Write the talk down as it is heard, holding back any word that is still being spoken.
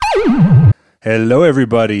Hello,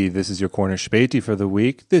 everybody. This is your corner Späti for the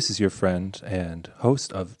week. This is your friend and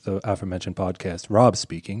host of the aforementioned podcast, Rob,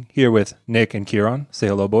 speaking, here with Nick and Kieran. Say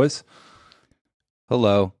hello, boys.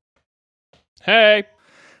 Hello. Hey.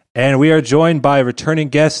 And we are joined by returning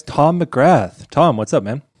guest, Tom McGrath. Tom, what's up,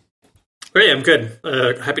 man? Great, I'm good.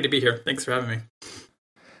 Happy to be here. Thanks for having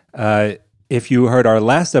me. If you heard our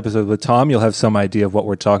last episode with Tom, you'll have some idea of what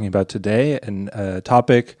we're talking about today, and a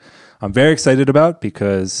topic I'm very excited about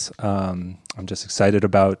because I'm just excited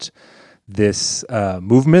about this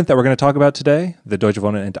movement that we're going to talk about today, the Deutsche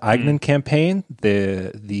Wohnen enteignen campaign,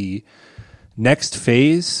 the next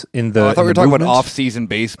phase in the I thought we were talking movement. about off-season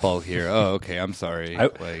baseball here. Oh, okay. I'm sorry.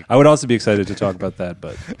 I would also be excited to talk about that,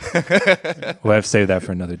 but we'll have to save that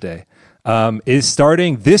for another day. Is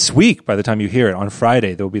starting this week. By the time you hear it, on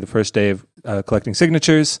Friday, there will be the first day of collecting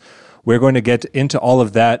signatures. We're going to get into all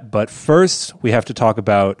of that, but first we have to talk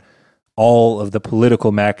about all of the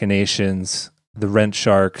political machinations, the rent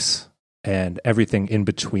sharks, and everything in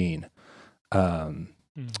between. I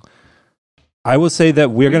will say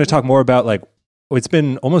that we're going to talk more about, it's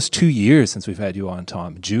been almost 2 years since we've had you on,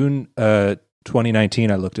 Tom. June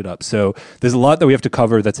 2019, I looked it up. So there's a lot that we have to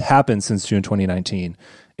cover that's happened since June 2019.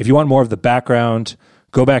 If you want more of the background,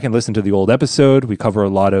 go back and listen to the old episode. We cover a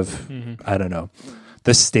lot of,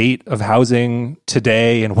 the state of housing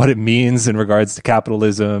today and what it means in regards to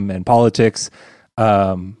capitalism and politics.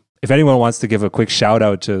 If anyone wants to give a quick shout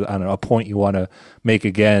out to, a point you want to make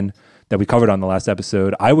again that we covered on the last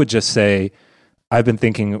episode, I would just say I've been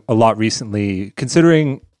thinking a lot recently,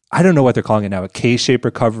 considering, I don't know what they're calling it now, a K-shaped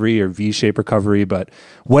recovery or V-shaped recovery, but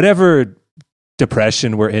whatever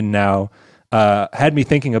depression we're in now, had me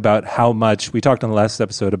thinking about how much, we talked on the last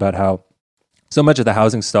episode about how so much of the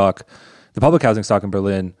housing stock, the public housing stock in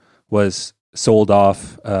Berlin was sold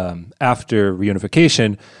off after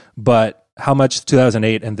reunification, but how much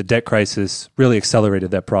 2008 and the debt crisis really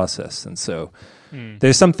accelerated that process. And so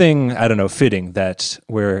there's something, fitting that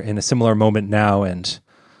we're in a similar moment now, and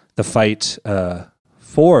the fight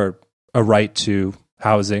for a right to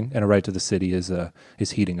housing and a right to the city is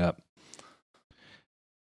heating up.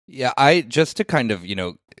 Yeah, I just to kind of,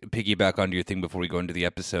 piggyback onto your thing before we go into the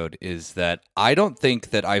episode is that I don't think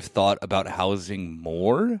that I've thought about housing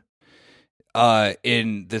more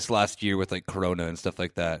in this last year with Corona and stuff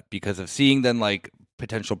like that, because of seeing then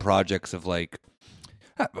potential projects of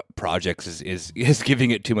projects is giving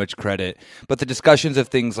it too much credit, but the discussions of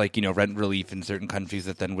things like rent relief in certain countries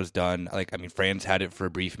that then was done, France had it for a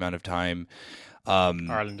brief amount of time,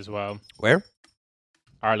 Ireland as well. Where?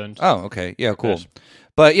 Ireland. Oh, okay. Yeah, cool. Yes.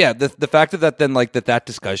 But yeah, the fact that then that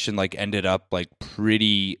discussion ended up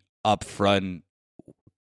pretty upfront,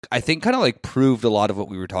 I think kind of proved a lot of what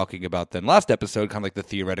we were talking about then last episode, kind of the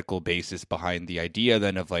theoretical basis behind the idea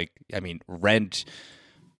then of rents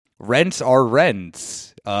are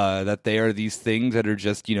rents, that they are these things that are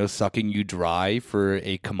just sucking you dry for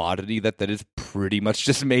a commodity that is pretty much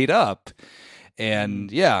just made up.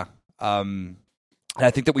 And yeah, and I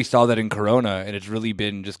think that we saw that in Corona, and it's really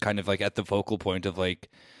been just kind of at the focal point of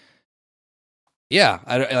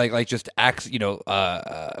just acts,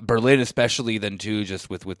 Berlin especially then too, just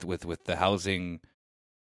with the housing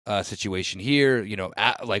situation here,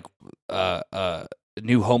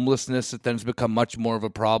 new homelessness that then has become much more of a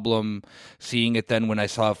problem. Seeing it then when I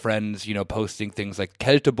saw friends, posting things like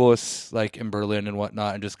Kältebus, in Berlin and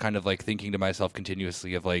whatnot, and just kind of thinking to myself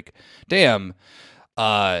continuously of damn,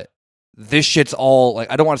 this shit's all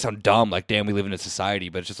I don't want to sound dumb, damn, we live in a society,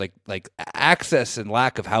 but it's just like access and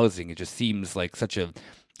lack of housing. It just seems like such a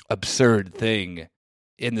absurd thing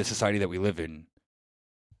in the society that we live in.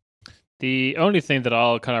 The only thing that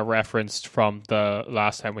I'll kind of referenced from the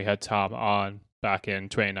last time we had Tom on back in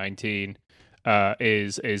 2019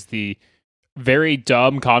 is the very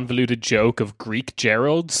dumb, convoluted joke of Greek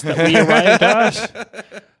Geralds that we arrived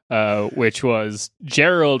at, which was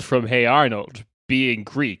Gerald from Hey Arnold being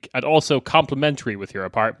Greek and also complimentary with your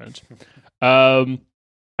apartment. I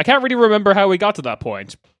can't really remember how we got to that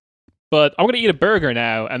point, but I'm going to eat a burger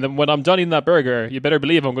now, and then when I'm done eating that burger, you better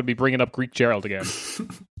believe I'm going to be bringing up Greek Gerald again.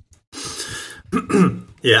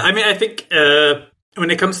 Yeah, I think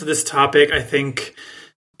when it comes to this topic, I think,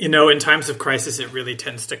 in times of crisis, it really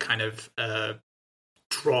tends to kind of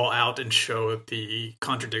draw out and show the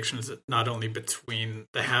contradictions not only between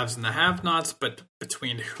the haves and the have-nots, but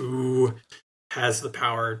between who has the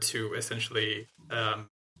power to essentially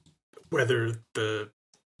weather the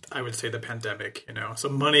pandemic, So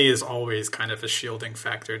money is always kind of a shielding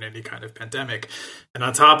factor in any kind of pandemic. And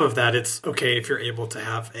on top of that, it's okay if you're able to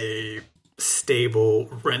have a stable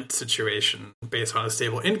rent situation based on a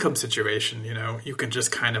stable income situation, you can just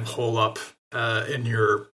kind of hole up in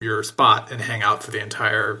your spot and hang out for the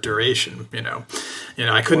entire duration.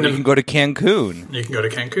 I couldn't. Or you can go to Cancun. You can go to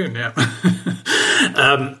Cancun, yeah.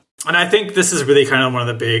 And I think this is really kind of one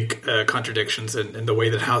of the big contradictions in the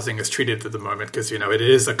way that housing is treated at the moment, because, it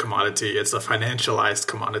is a commodity. It's a financialized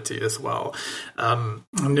commodity as well.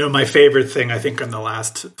 My favorite thing, I think, in the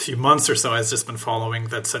last few months or so has just been following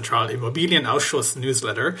that Zentralimmobilienausschuss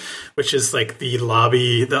newsletter, which is like the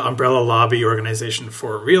umbrella lobby organization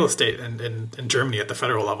for real estate in Germany at the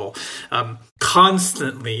federal level,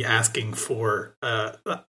 constantly asking for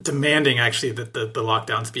demanding actually that the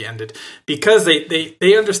lockdowns be ended, because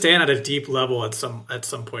they understand at a deep level at some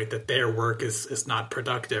point that their work is not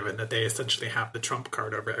productive, and that they essentially have the trump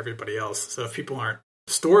card over everybody else. So if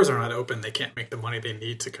stores are not open, they can't make the money they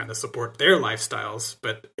need to kind of support their lifestyles.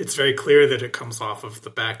 But it's very clear that it comes off of the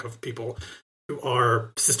back of people who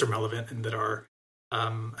are system relevant and that are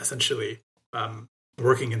essentially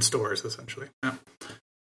working in stores, essentially. Yeah.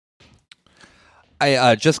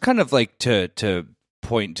 I just kind of like to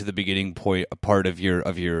point to the beginning point, a part of your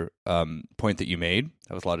point that you made.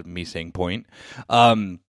 That was a lot of me saying point.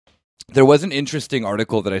 There was an interesting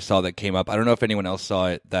article that I saw that came up. I don't know if anyone else saw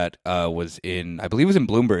it. That was I believe it was in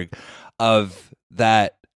Bloomberg, of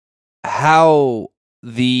that how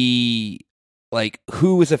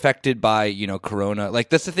who is affected by corona. Like,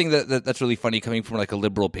 that's the thing that's really funny coming from like a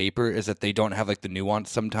liberal paper, is that they don't have like the nuance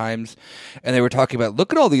sometimes. And they were talking about,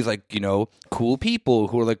 look at all these cool people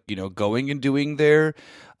who are going and doing their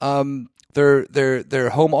home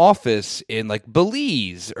office in like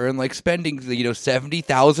Belize, or in spending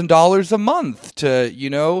 $70,000 a month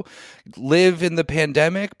to live in the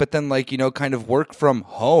pandemic, but then kind of work from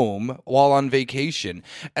home while on vacation.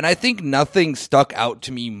 And I think nothing stuck out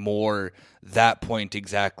to me more that point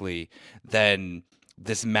exactly than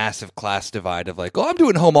this massive class divide of I'm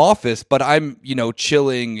doing home office, but I'm,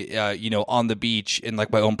 chilling, on the beach in my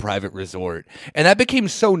own private resort. And that became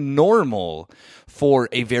so normal for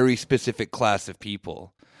a very specific class of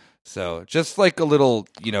people. So just a little,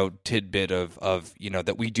 tidbit of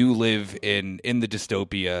that we do live in the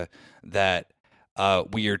dystopia that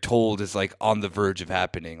we are told is on the verge of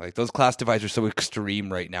happening. Those class divides are so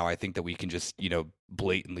extreme right now. I think that we can just,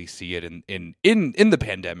 blatantly see it in the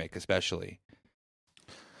pandemic, especially.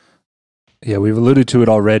 Yeah, we've alluded to it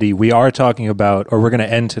already. We are talking about, or we're going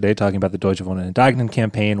to end today talking about the Deutsche Wohnen Enteignen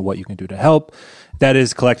campaign, what you can do to help. That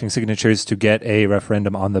is collecting signatures to get a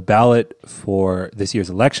referendum on the ballot for this year's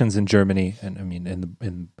elections in Germany, and I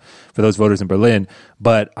mean, for those voters in Berlin.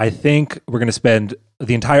 But I think we're going to spend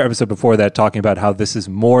the entire episode before that talking about how this is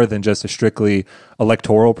more than just a strictly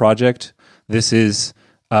electoral project. This is,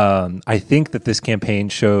 I think that this campaign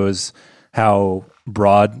shows how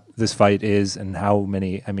broad this fight is, and how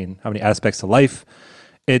many aspects to life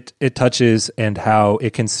it touches, and how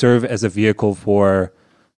it can serve as a vehicle for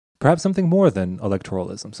perhaps something more than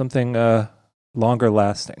electoralism, something longer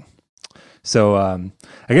lasting. So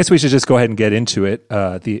I guess we should just go ahead and get into it.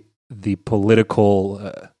 The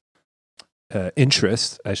political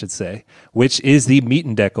interest, I should say, which is the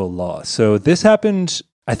Mietendeckel law. So this happened,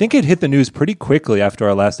 I think it hit the news pretty quickly after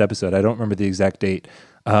our last episode. I don't remember the exact date.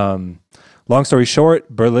 Long story short,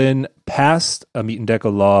 Berlin passed a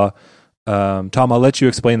Mietendeckel law. Tom, I'll let you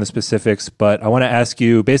explain the specifics, but I want to ask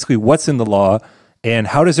you basically what's in the law and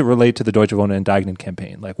how does it relate to the Deutsche Wohnen Enteignen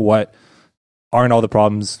campaign? What aren't all the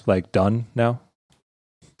problems done now?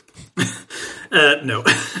 No.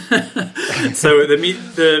 So the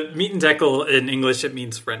Mietendeckel in English, it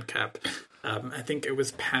means rent cap. I think it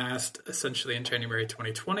was passed essentially in January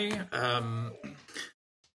 2020.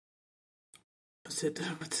 Was it?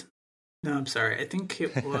 No, I'm sorry. I think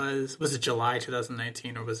it was. Was it July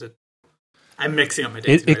 2019 or was it? I'm mixing up my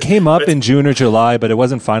dates. It came up in June or July, but it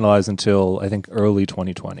wasn't finalized until I think early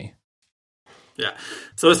 2020. Yeah.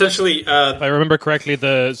 So essentially, if I remember correctly,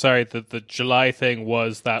 the July thing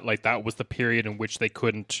was that that was the period in which they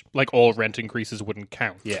couldn't all rent increases wouldn't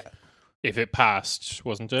count. Yeah. If it passed,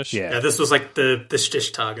 wasn't it? Yeah. This was the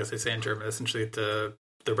Stichtag, as they say in German, essentially the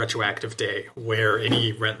retroactive day where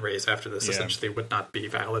any rent raise after this essentially would not be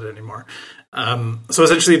valid anymore. So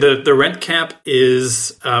essentially the rent cap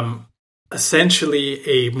is essentially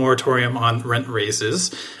a moratorium on rent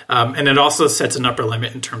raises. And it also sets an upper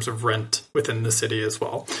limit in terms of rent within the city as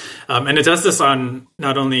well. And it does this on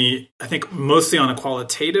not only, I think, mostly on a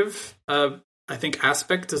qualitative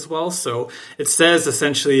aspect as well. So it says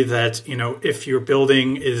essentially that, if your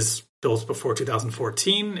building is built before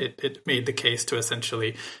 2014, it made the case to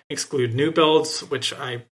essentially exclude new builds, which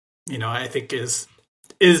I think is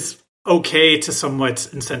okay to somewhat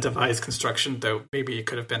incentivize construction, though maybe it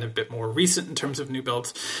could have been a bit more recent in terms of new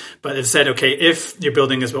builds. But it said, okay, if your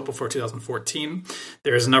building is built before 2014,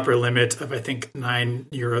 there is an upper limit of, I think,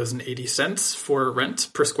 €9.80 for rent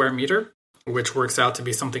per square meter, which works out to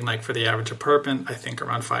be something like, for the average apartment, I think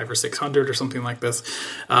around 500 or 600 or something like this.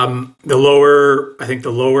 The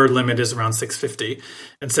lower limit is around 650,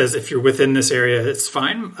 and says if you're within this area, it's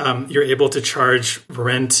fine. You're able to charge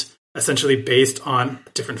rent essentially based on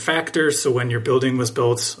different factors. So when your building was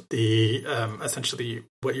built, the essentially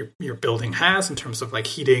what your building has in terms of like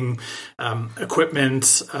heating,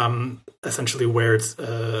 equipment, essentially where it's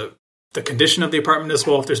the condition of the apartment as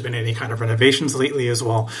well, if there's been any kind of renovations lately as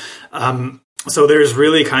well. So there's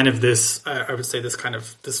really kind of this, I would say this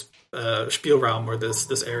Spielraum, or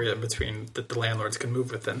this area between that the landlords can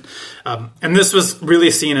move within. And this was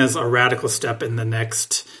really seen as a radical step in the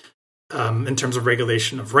next, in terms of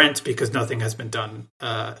regulation of rent, because nothing has been done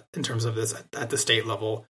in terms of this at the state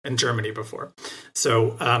level in Germany before.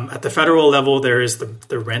 So at the federal level, there is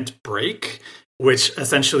the rent break, which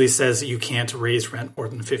essentially says you can't raise rent more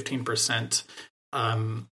than 15%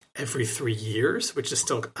 every 3 years, which is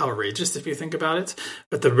still outrageous if you think about it.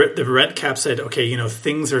 But the rent cap said, okay,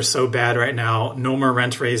 things are so bad right now, no more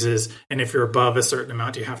rent raises, and if you're above a certain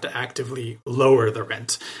amount, you have to actively lower the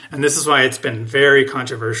rent. And this is why it's been very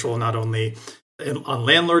controversial, not only on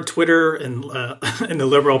landlord Twitter and in the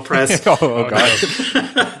liberal press. oh God!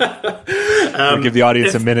 We'll give the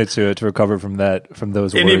audience a minute to recover from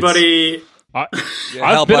those anybody. words.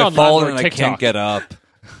 I've been on fallen landlord and I TikTok. can't get up.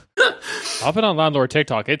 I've been on landlord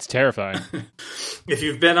TikTok. It's terrifying. If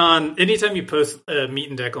you've been on, anytime you post Meet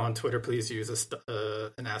and Deckle on Twitter, please use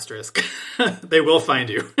an asterisk. They will find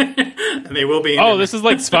you, and they will be. This is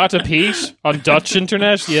like Svarte Piet on Dutch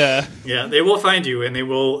internet. Yeah, they will find you, and they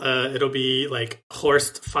will. It'll be like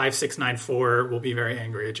Horst 5694 will be very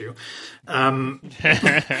angry at you.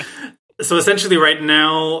 So essentially, right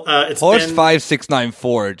now, it's Horst been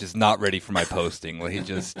 5694 just not ready for my posting. Well, he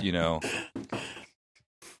just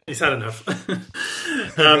He's had enough.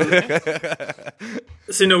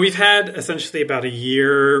 So we've had essentially about a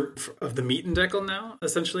year of the Meet and Deckle now,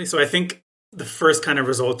 essentially. So I think the first kind of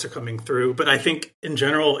results are coming through, but I think in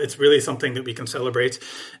general, it's really something that we can celebrate.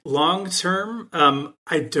 Long term,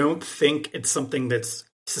 I don't think it's something that's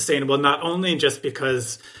sustainable, not only just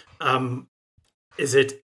because I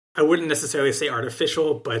wouldn't necessarily say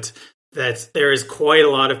artificial, but that there is quite a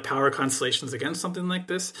lot of power constellations against something like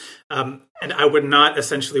this. And I would not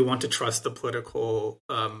essentially want to trust the political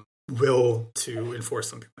will to enforce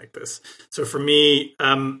something like this. So for me,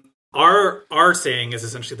 our saying is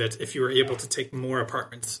essentially that if you were able to take more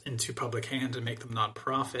apartments into public hand and make them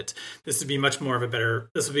nonprofit, this would be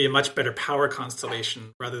a much better power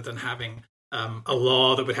constellation rather than having a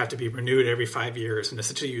law that would have to be renewed every 5 years, and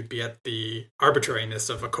essentially you'd be at the arbitrariness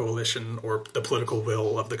of a coalition or the political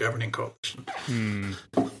will of the governing coalition.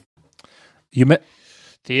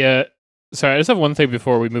 Sorry, I just have one thing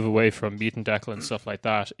before we move away from Meet and Deckle and stuff like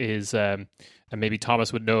that. Is and maybe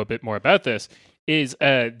Thomas would know a bit more about this. Is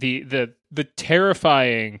the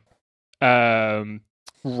terrifying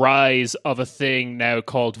rise of a thing now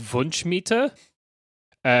called Wunschmiete?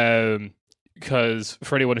 Because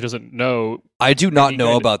for anyone who doesn't know, I do not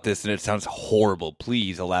know about this, and it sounds horrible.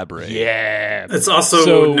 Please elaborate. Yeah, it's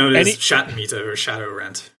also known as Schattenmiete or shadow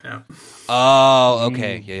rent. Yeah. Oh,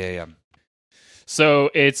 okay. Yeah.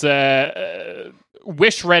 So it's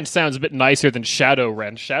wish rent sounds a bit nicer than shadow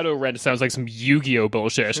rent. Shadow rent sounds like some Yu-Gi-Oh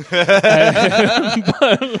bullshit. So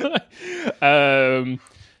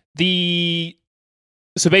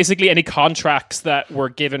basically, any contracts that were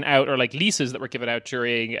given out, or like leases that were given out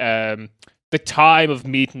during the time of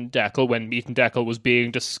Meet and Deckle, when Meet and Deckle was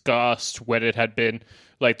being discussed, when it had been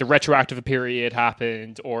like the retroactive period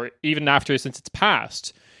happened, or even after, since it's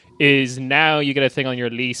passed, is now you get a thing on your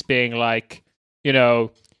lease being like,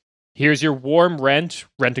 here's your warm rent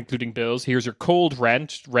including bills, here's your cold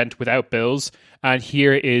rent without bills, and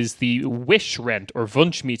here is the wish rent or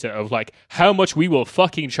Wunschmiete of like how much we will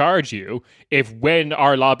fucking charge you when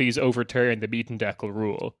our lobbies overturn the Meet and Deckle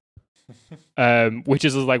rule. Which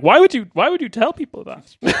is like, why would you tell people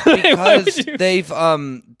that? Because they've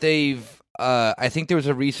I think there was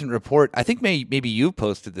a recent report, I think maybe you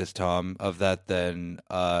posted this, Tom, of that then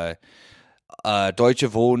Deutsche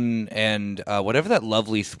Wohnen and whatever that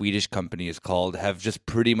lovely Swedish company is called have just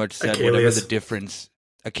pretty much said whatever the difference,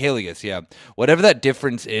 Akelius, yeah, whatever that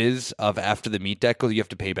difference is of after the Meet Deckle, you have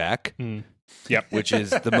to pay back. Yep. Which is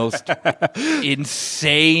the most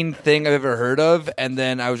insane thing I've ever heard of. And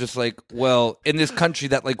then I was just like, well, in this country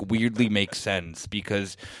that like weirdly makes sense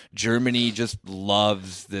because Germany just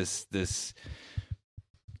loves this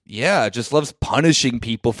yeah, just loves punishing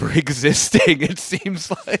people for existing, it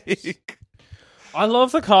seems like. I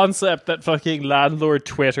love the concept that fucking landlord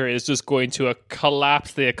Twitter is just going to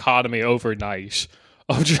collapse the economy overnight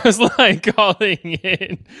of just like calling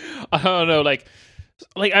in, I don't know, like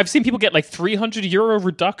I've seen people get like €300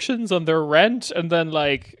 reductions on their rent, and then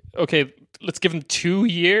like, okay, let's give them 2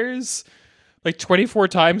 years, like 24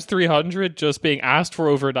 times 300 just being asked for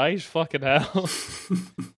overnight. Fucking hell.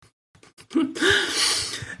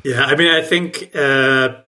 Yeah, I mean, I think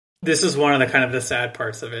this is one of the kind of the sad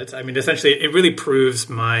parts of it. I mean, essentially, it really proves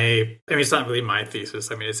it's not really my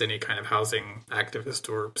thesis. I mean, it's any kind of housing activist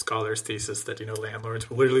or scholar's thesis that, landlords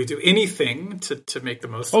will literally do anything to make the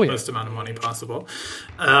most amount of money possible.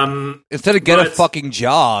 Instead of get a fucking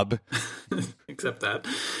job. Except that.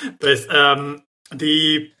 But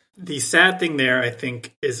the sad thing there, I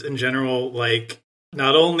think, is in general, like,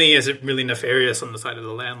 not only is it really nefarious on the side of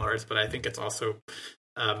the landlords, but I think it's also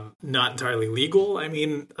not entirely legal. I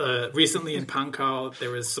mean, recently in Pankau,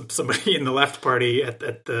 there was somebody in the left party I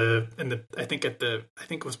think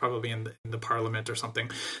it was probably in the parliament or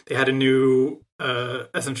something. They had a new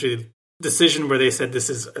essentially decision where they said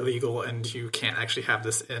this is illegal and you can't actually have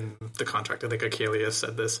this in the contract. I think Acalius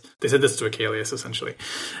said this. They said this to Acalius essentially.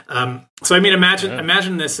 So I mean,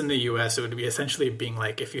 imagine this in the US. It would be essentially being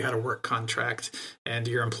like if you had a work contract and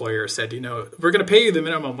your employer said, we're going to pay you the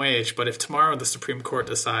minimum wage, but if tomorrow the Supreme Court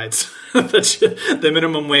decides that the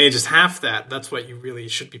minimum wage is half that's what you really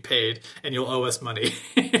should be paid, and you'll owe us money.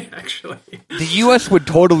 Actually, the US would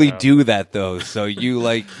totally do that though. So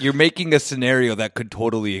you're making a scenario that could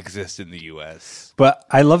totally exist in the US. But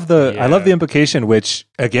I love the implication, which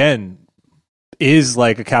again is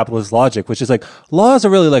like a capitalist logic, which is like laws are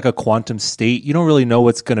really like a quantum state. You don't really know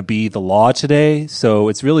what's going to be the law today, so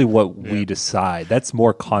it's really what we decide. That's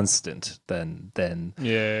more constant than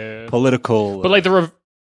political. But like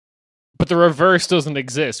the reverse doesn't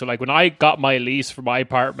exist. So like when I got my lease for my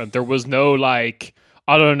apartment, there was no like,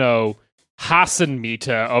 I don't know, Hassenmiete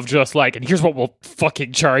of just like, and here's what we'll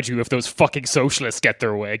fucking charge you if those fucking socialists get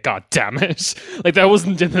their way. God damn it. Like that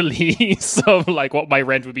wasn't in the lease of like what my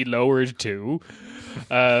rent would be lowered to.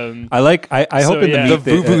 I hope in the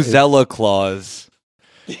Vuvuzela clause.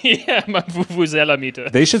 Yeah, my Vuvuzela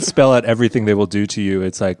Miete. They should spell out everything they will do to you.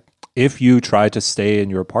 It's like, if you try to stay in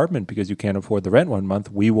your apartment because you can't afford the rent 1 month,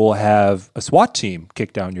 we will have a SWAT team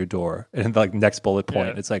kick down your door. And like next bullet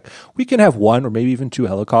point, it's like, we can have 1 or maybe even 2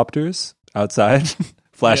 helicopters outside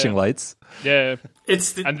flashing lights. Yeah.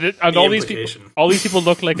 It's the all these people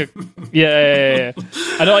look like a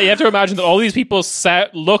I know you have to imagine that all these people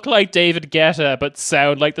look like David Guetta but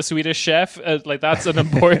sound like the Swedish Chef. Like that's an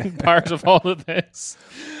important part of all of this.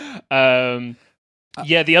 The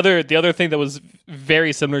other thing that was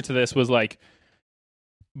very similar to this was like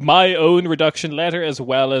my own reduction letter, as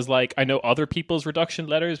well as like I know other people's reduction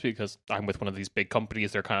letters because I'm with one of these big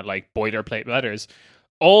companies. They're kind of like boilerplate letters.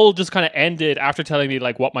 All just kind of ended after telling me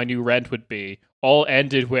like what my new rent would be. All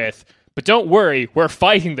ended with, but don't worry, we're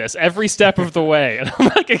fighting this every step of the way. And I'm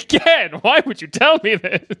like, again, why would you tell me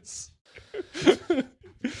this?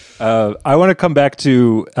 I want to come back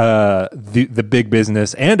to the big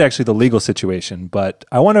business and actually the legal situation, but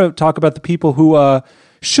I want to talk about the people who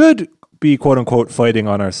should be quote unquote fighting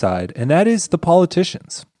on our side, and that is the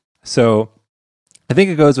politicians. So I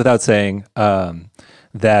think it goes without saying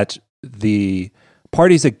that the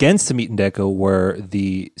parties against the Mietendeckel were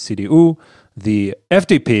the CDU, the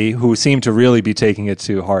FDP, who seem to really be taking it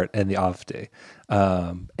to heart, and the AfD.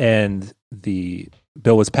 And the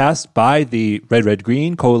bill was passed by the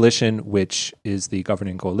Red-Red-Green coalition, which is the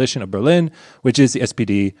governing coalition of Berlin, which is the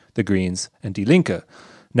SPD, the Greens, and Die Linke.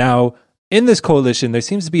 Now, in this coalition, there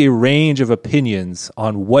seems to be a range of opinions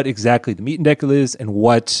on what exactly the Mietendeckel is and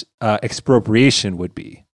what expropriation would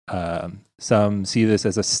be. Some see this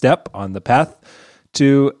as a step on the path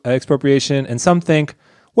to expropriation, and some think,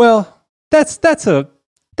 well,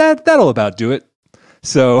 that'll about do it.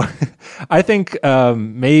 So I think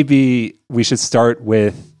maybe we should start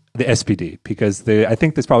with the SPD because I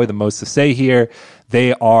think there's probably the most to say here.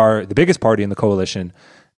 They are the biggest party in the coalition,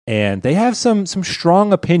 and they have some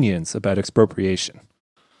strong opinions about expropriation.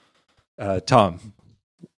 Tom,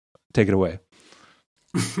 take it away.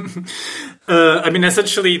 I mean,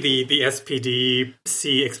 essentially, the SPD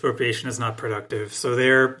see expropriation as not productive. So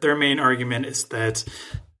their main argument is that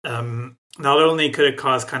not only could it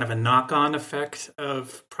cause kind of a knock-on effect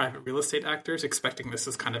of private real estate actors expecting this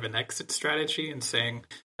as kind of an exit strategy and saying,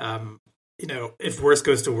 if worse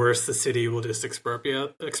goes to worse, the city will just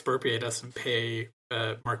expropriate us and pay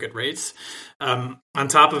market rates. On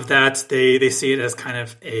top of that, they see it as kind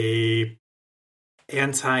of a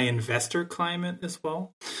anti-investor climate as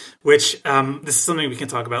well, which this is something we can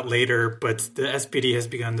talk about later, but the SPD has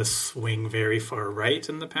begun to swing very far right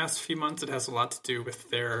in the past few months. It has a lot to do with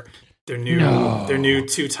their new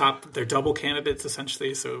their double candidates,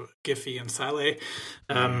 essentially. So Giffey and Saleh.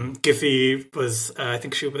 Giffey was, I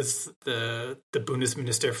think she was the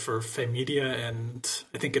Bundesminister for Familie, and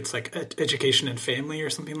I think it's like education and family or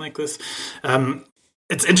something like this.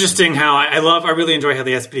 It's interesting how I really enjoy how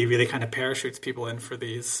the SPD really kind of parachutes people in for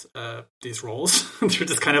these roles. They're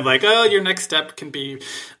just kind of like, oh, your next step can be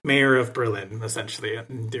mayor of Berlin, essentially,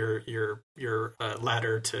 and your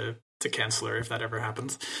ladder to chancellor, if that ever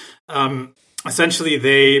happens. Essentially,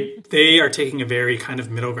 they are taking a very kind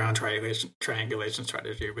of middle ground triangulation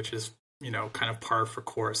strategy, which is, kind of par for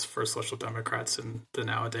course for social democrats in the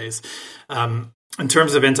nowadays. In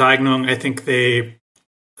terms of Enteignung, I think the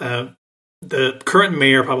current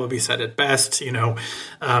mayor probably said it best. They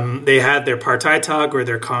had their Parteitag, or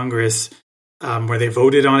their Congress, where they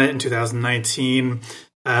voted on it in 2019.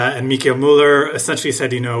 And Michael Müller essentially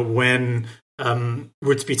said, when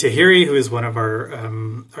Rutsby Tahiri, who is one of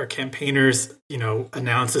our campaigners,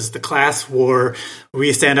 announces the class war,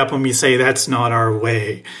 we stand up and we say that's not our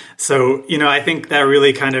way. So, I think that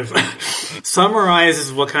really kind of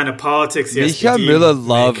summarizes what kind of politics the Michael SPD Müller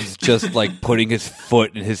loves just like putting his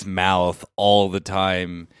foot in his mouth all the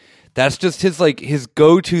time. That's just his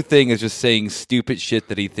go-to thing is just saying stupid shit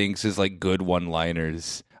that he thinks is like good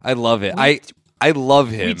one-liners. I love it. I love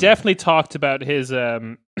him. We definitely talked about his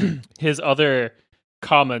other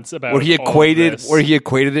comments about where he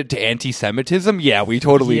equated it to anti-Semitism. Yeah, we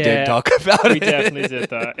totally did talk about it. We definitely did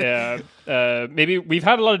that. Yeah, maybe we've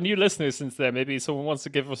had a lot of new listeners since then. Maybe someone wants to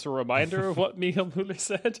give us a reminder of what Michael Müller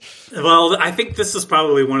said. Well, I think this is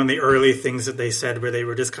probably one of the early things that they said, where they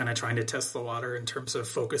were just kind of trying to test the water in terms of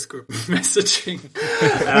focus group messaging.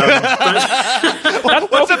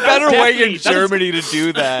 What's a better way in Germany to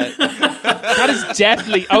do that? That is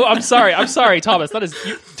definitely. Oh, I'm sorry, Thomas. That is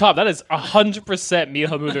 100%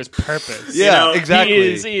 Michael Müller's purpose. Yeah,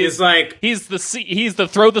 exactly. He's the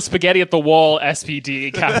throw the spaghetti at the wall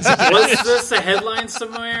SPD candidate. Was this a headline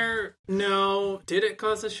somewhere? No. Did it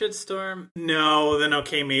cause a shitstorm? No. Then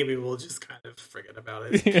okay, maybe we'll just kind of forget about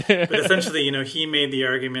it. But essentially, he made the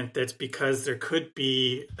argument that because there could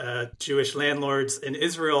be Jewish landlords in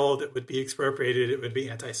Israel that would be expropriated, it would be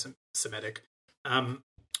anti-Semitic.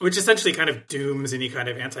 Which essentially kind of dooms any kind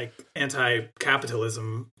of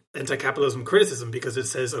anti-capitalism criticism, because it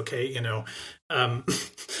says, okay,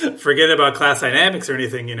 forget about class dynamics or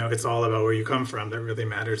anything. It's all about where you come from that really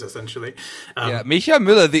matters, essentially. Michael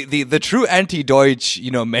Müller, the true anti-Deutsch,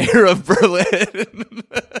 mayor of Berlin.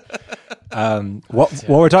 What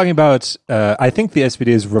we're talking about, I think the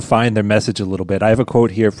SPD has refined their message a little bit. I have a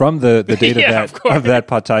quote here from the date of that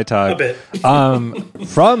Parteitag,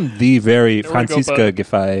 from the very Franziska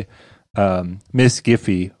Giffey, Miss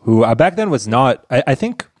Giffey, who back then was not, I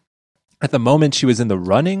think at the moment she was in the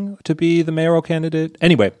running to be the mayoral candidate.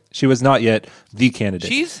 Anyway, she was not yet the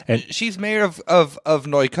candidate. She's mayor of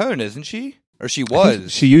Neukölln, isn't she? Or she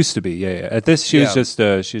was? She used to be. Yeah. At this, she's just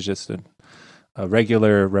a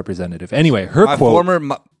regular representative. Anyway, her quote.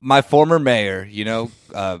 My former mayor.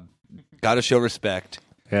 Got to show respect.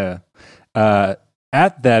 Yeah.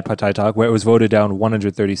 At that Parteitag, where it was voted down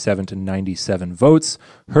 137 to 97 votes,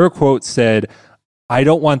 her quote said, "I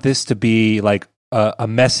don't want this to be like a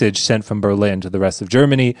message sent from Berlin to the rest of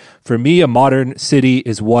Germany. For me, a modern city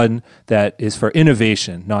is one that is for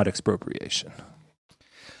innovation, not expropriation."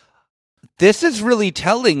 This is really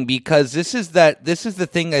telling, because this is the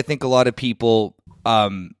thing I think a lot of people,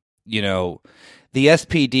 the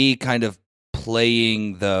SPD kind of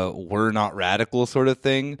playing the "we're not radical" sort of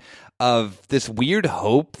thing, of this weird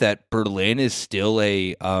hope that Berlin is still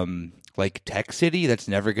a tech city that's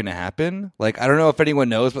never going to happen. I don't know if anyone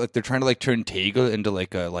knows, but they're trying to turn Tegel into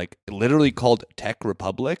a literally called Tech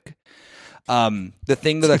Republic. The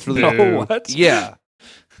thing that's really what?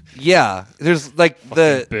 Yeah, there's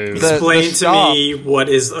explain to me what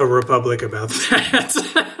is a republic about that.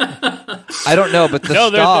 I don't know, but they're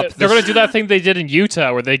going to do that thing they did in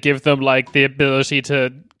Utah, where they give them the ability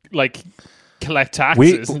to collect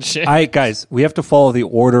taxes and shit. Guys, we have to follow the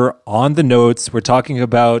order on the notes. We're talking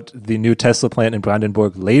about the new Tesla plant in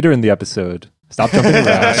Brandenburg later in the episode. Stop jumping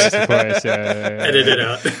around. Of course, Edit it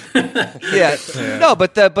out. Yeah. No,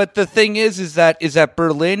 but the thing is that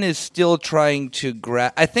Berlin is still trying to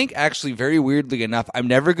I think, actually, very weirdly enough, I'm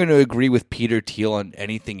never going to agree with Peter Thiel on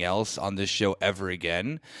anything else on this show ever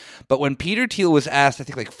again. But when Peter Thiel was asked, I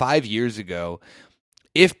think 5 years ago,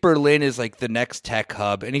 if Berlin is like the next tech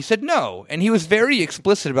hub. And he said no. And he was very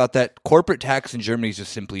explicit about that. Corporate tax in Germany is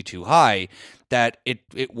just simply too high, that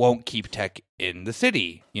it won't keep tech in the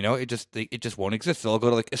city. You know, it just won't exist. They'll go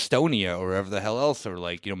to like Estonia or wherever the hell else, or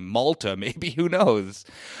like, you know, Malta, maybe, who knows.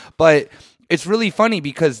 But it's really funny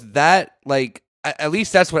because that, like, at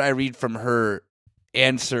least that's what I read from her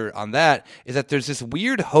answer on that, is that there's this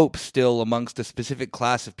weird hope still amongst a specific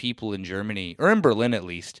class of people in Germany, or in Berlin at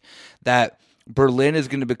least, that Berlin is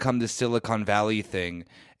going to become the Silicon Valley thing.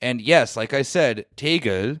 And yes, like I said,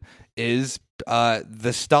 Tegel is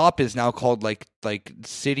the stop is now called like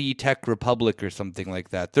City Tech Republic or something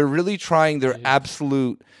like that. They're really trying their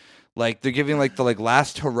absolute, like, they're giving like the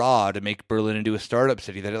last hurrah to make Berlin into a startup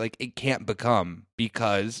city that it can't become,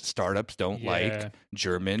 because startups don't like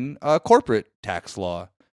German corporate tax law,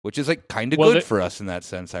 which is like kind of good for us in that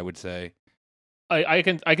sense, I would say. I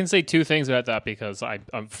can say two things about that, because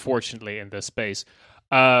I'm fortunately in this space.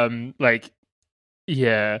 People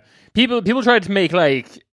tried to make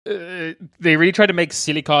they really tried to make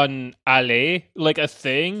Silicon Alley like a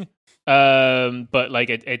thing, but like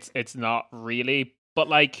it's not really. But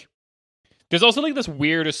like, there's also like this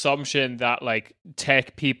weird assumption that like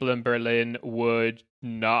tech people in Berlin would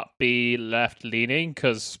not be left leaning,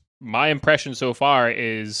 because my impression so far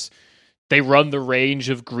is they run the range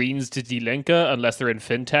of Greens to Die Linke, unless they're in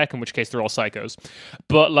fintech, in which case they're all psychos.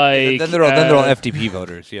 But like, then they're all FDP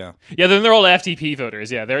voters, yeah. Yeah, then they're all FDP voters.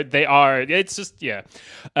 Yeah, they are. It's just like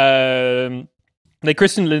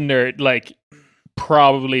Christian Lindner like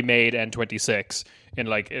probably made N26 in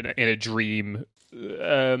a dream.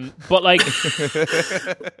 But like,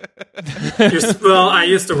 well, I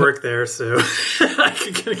used to work there, so I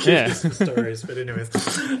can give you some stories. But anyways,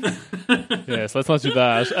 yes, let's not do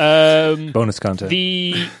that. Bonus content.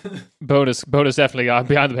 The bonus definitely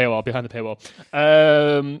behind the paywall.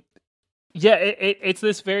 It's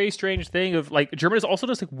this very strange thing of like, Germany is also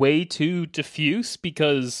just like way too diffuse,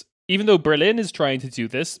 because even though Berlin is trying to do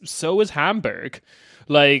this, so is Hamburg.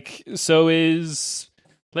 Like, so is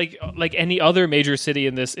like any other major city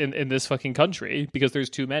in this fucking country, because there's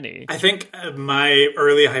too many. I think my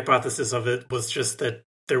early hypothesis of it was just that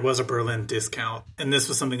there was a Berlin discount, and this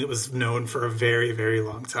was something that was known for a very, very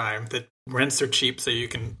long time, that rents are cheap so you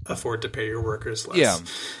can afford to pay your workers less. Yeah.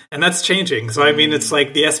 And that's changing. So, I mean, it's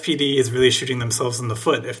like the SPD is really shooting themselves in the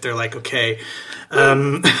foot if they're like, okay,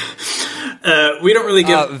 we don't really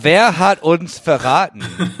give... Wer hat uns verraten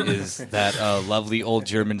is that lovely old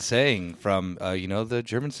German saying from, the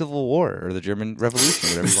German Civil War, or the German Revolution,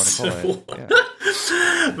 whatever you want to call it. Yeah.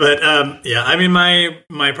 But, I mean,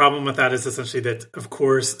 my problem with that is essentially that, of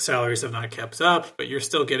course, salaries have not kept up, but you're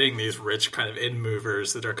still getting these rich kind of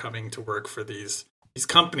in-movers that are coming to work for these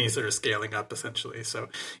companies that are scaling up, essentially. So,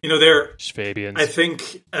 they're Schwabians. I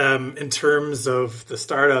think in terms of the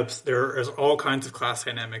startups, there is all kinds of class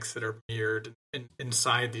dynamics that are mirrored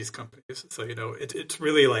inside these companies. So, it's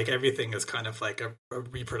really like everything is kind of like a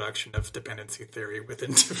reproduction of dependency theory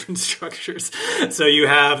within different structures. So you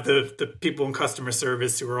have the people in customer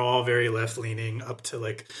service who are all very left-leaning, up to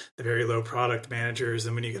like the very low product managers.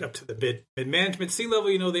 And when you get up to the mid-management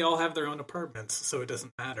C-level, they all have their own apartments, so it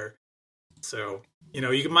doesn't matter. So,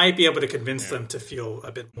 you might be able to convince them to feel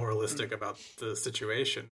a bit moralistic about the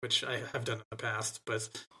situation, which I have done in the past. But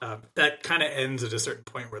that kind of ends at a certain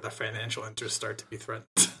point where the financial interests start to be threatened.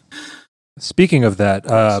 Speaking of that,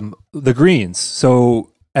 the Greens.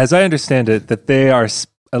 So, as I understand it, that they are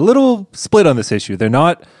a little split on this issue. They're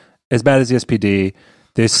not as bad as the SPD.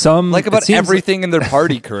 There's some about everything in their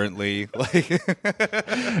party currently.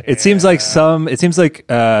 It seems like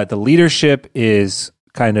the leadership is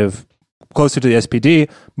kind of closer to the SPD.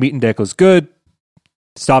 Mietendeckel's good.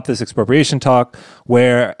 Stop this expropriation talk.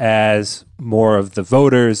 Whereas more of the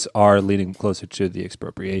voters are leaning closer to the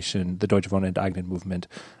expropriation, the Deutsche Wohnen Enteignen movement.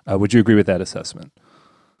 Would you agree with that assessment?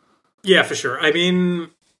 Yeah, for sure. I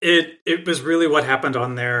mean, it was really what happened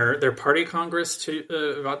on their party congress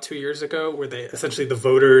about 2 years ago, where they essentially, the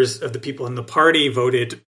voters of the people in the party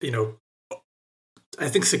voted, I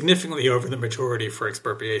think significantly over the majority for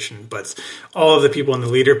expropriation, but all of the people in the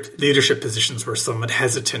leadership positions were somewhat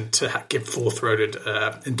hesitant to give full-throated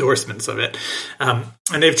endorsements of it.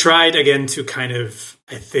 And they've tried again to kind of,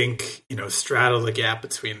 I think, straddle the gap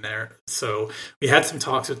between there. So we had some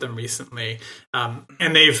talks with them recently,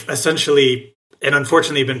 and they've essentially, and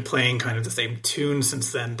unfortunately, been playing kind of the same tune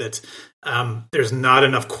since then, that there's not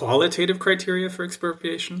enough qualitative criteria for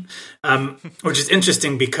expropriation, which is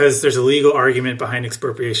interesting because there's a legal argument behind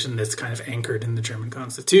expropriation that's kind of anchored in the German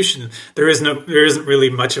Constitution. There isn't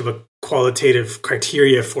really much of a qualitative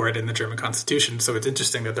criteria for it in the German constitution. So it's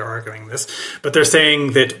interesting that they're arguing this. But they're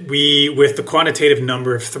saying that we, with the quantitative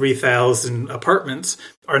number of 3,000 apartments,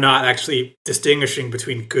 are not actually distinguishing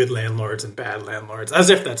between good landlords and bad landlords, as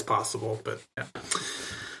if that's possible. But yeah.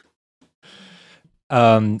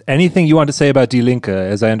 Anything you want to say about Die Linke?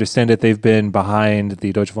 As I understand it, they've been behind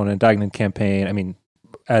the Deutsche Wohnen enteignen campaign. I mean,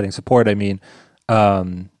 adding support. I mean,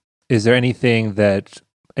 is there anything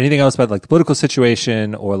else about like the political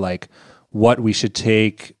situation or like what we should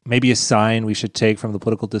take, maybe a sign we should take from the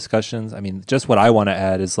political discussions? I mean, just what I want to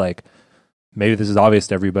add is like, maybe this is obvious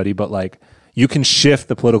to everybody, but like, you can shift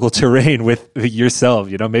the political terrain with yourself.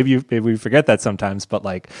 You know, maybe we forget that sometimes, but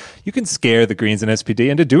like you can scare the Greens and SPD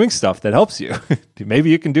into doing stuff that helps you. Maybe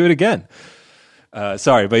you can do it again.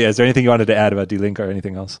 Sorry, but yeah, is there anything you wanted to add about Die Linke or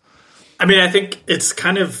anything else? I mean, I think it's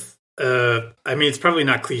kind of, it's probably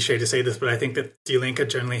not cliche to say this, but I think that Die Linke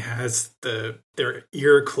generally has their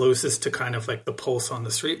ear closest to kind of like the pulse on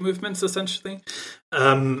the street movements, essentially.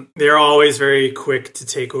 They're always very quick to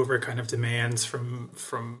take over kind of demands from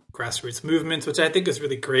grassroots movements, which I think is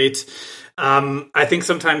really great. I think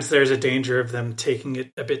sometimes there's a danger of them taking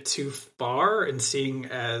it a bit too far and seeing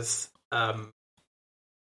as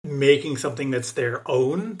making something that's their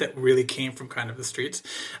own that really came from kind of the streets.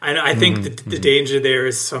 I think the danger there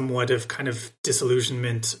is somewhat of kind of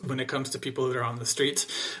disillusionment when it comes to people that are on the streets.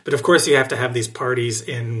 But of course, you have to have these parties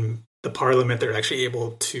in the parliament that are actually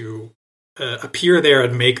able to appear there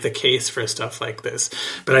and make the case for stuff like this.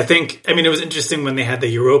 But I think, it was interesting when they had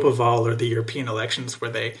the Europawahl or the European elections where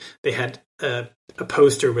they had a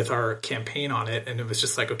poster with our campaign on it, and it was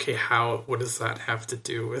just like, okay, what does that have to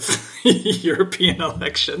do with European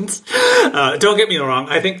elections? Don't get me wrong.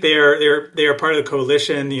 I think they are part of the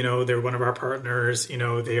coalition. You know, they're one of our partners. You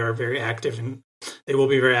know, they are very active and they will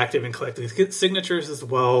be very active in collecting signatures as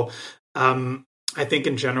well. I think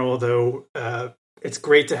in general, though, it's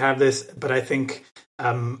great to have this, but I think,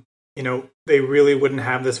 they really wouldn't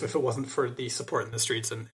have this if it wasn't for the support in the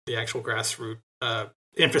streets and the actual grassroots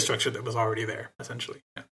infrastructure that was already there, essentially.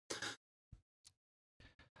 Yeah.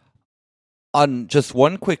 On just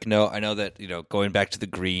one quick note, I know that, going back to the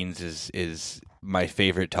Greens is my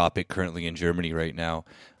favorite topic currently in Germany right now.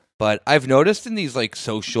 But I've noticed in these like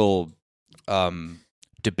social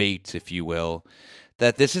debates, if you will,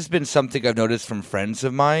 that this has been something I've noticed from friends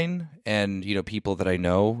of mine and, people that I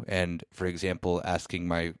know. And for example, asking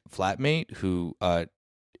my flatmate who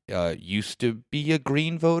used to be a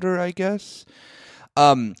Green voter, I guess.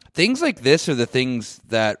 Things like this are the things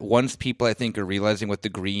that once people, I think, are realizing what the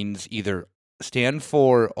Greens either stand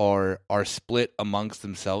for or are split amongst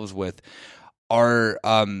themselves with are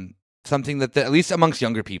something that, at least amongst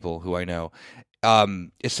younger people who I know,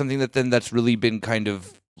 is something that then that's really been kind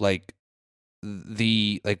of like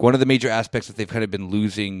one of the major aspects that they've kind of been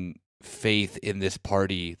losing faith in this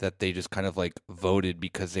party, that they just kind of like voted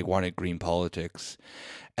because they wanted green politics.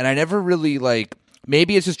 And I never really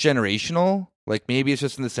maybe it's just generational. Like maybe it's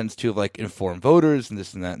just in the sense too of like informed voters and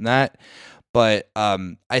this and that and that. But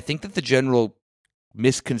I think that the general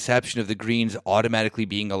misconception of the Greens automatically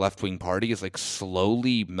being a left-wing party is like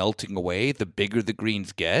slowly melting away the bigger the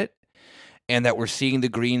Greens get. And that we're seeing the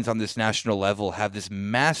Greens on this national level have this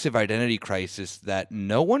massive identity crisis that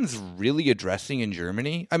no one's really addressing in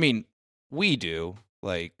Germany. I mean, we do.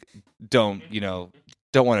 Don't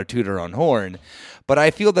want to toot our own horn. But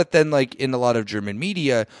I feel that then, in a lot of German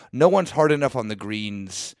media, no one's hard enough on the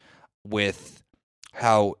Greens with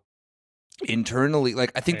how internally,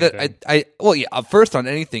 I think that first on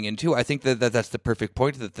anything, and two, I think that that's the perfect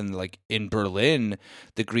point that then, in Berlin,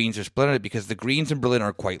 the Greens are split on it because the Greens in Berlin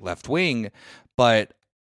are quite left wing, but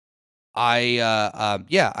I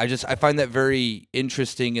find that very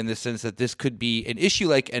interesting in the sense that this could be an issue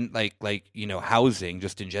housing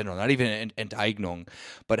just in general, not even Enteignung,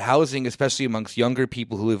 but housing, especially amongst younger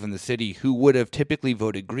people who live in the city who would have typically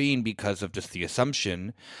voted Green because of just the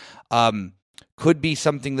assumption, could be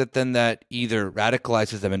something that either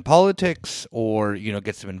radicalizes them in politics or,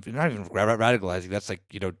 gets them in, not even radicalizing, that's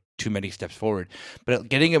too many steps forward, but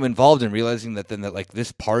getting them involved and realizing that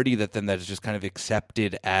this party that is just kind of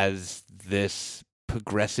accepted as this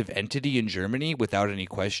progressive entity in Germany without any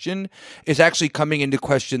question is actually coming into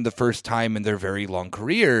question the first time in their very long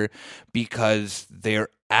career, because they're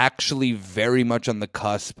actually very much on the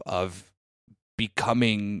cusp of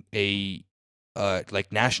becoming a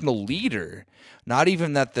national leader. Not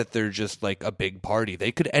even that they're just a big party.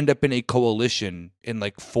 They could end up in a coalition in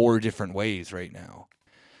 4 different ways right now.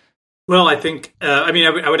 Well, I think, I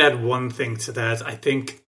would add one thing to that. I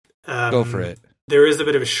think go for it. There is a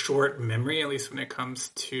bit of a short memory, at least when it comes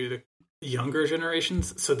to younger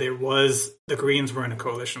generations. So the Greens were in a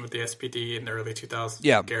coalition with the SPD in the early 2000s.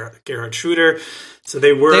 Yeah. Gerhard Schröder. So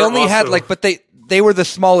they only had but they were the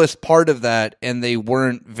smallest part of that, and they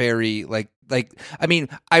weren't very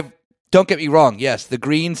don't get me wrong. Yes, the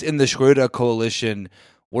Greens in the Schröder coalition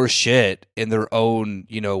were shit in their own,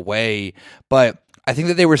 way, but I think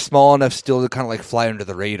that they were small enough still to kind of like fly under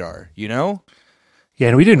the radar, Yeah,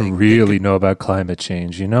 and we didn't really know about climate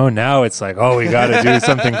change, Now it's like, oh, we got to do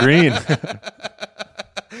something green.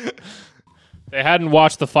 They hadn't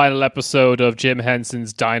watched the final episode of Jim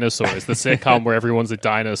Henson's Dinosaurs, the sitcom where everyone's a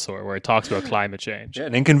dinosaur, where it talks about climate change. Yeah,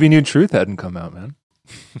 An Inconvenient Truth hadn't come out, man.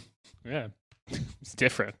 Yeah, it's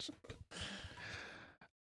different.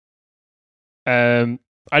 I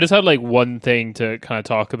just had one thing to kind of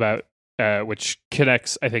talk about, which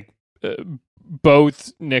connects, I think,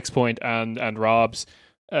 both Nick's point and Rob's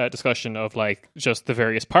discussion of just the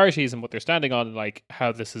various parties and what they're standing on and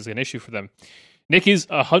how this is an issue for them. Nick is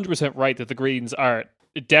 100% right that the Greens are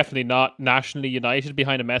definitely not nationally united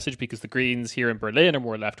behind a message, because the Greens here in Berlin are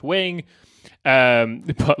more left wing.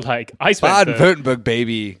 But I spent Baden-Württemberg,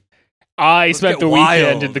 baby. I spent the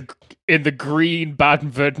weekend in the green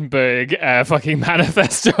Baden-Württemberg fucking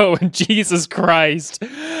manifesto, and Jesus Christ.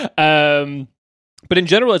 But in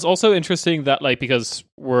general, it's also interesting that because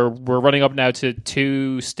we're running up now to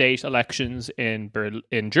 2 state elections in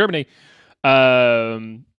Germany,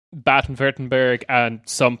 Baden-Württemberg and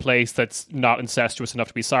some place that's not incestuous enough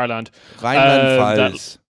to be Saarland.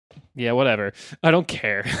 Rheinland-Pfalz. Yeah, whatever. I don't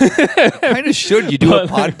care. Kind of should. You do a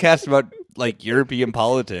podcast about European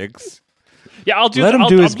politics. Yeah, I'll do. Let him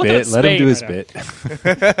do his bit. Let him do his bit.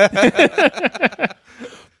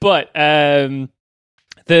 But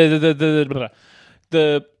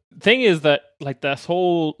the thing is that this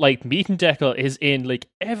whole Mietendeckel is in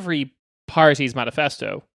every party's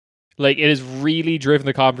manifesto. It has really driven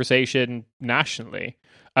the conversation nationally,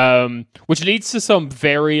 which leads to some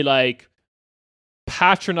very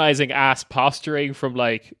patronizing ass posturing from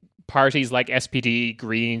parties like SPD,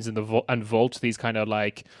 Greens, and Volt. These kind of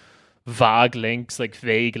vague links,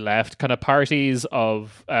 vague left kind of parties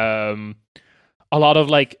of a lot of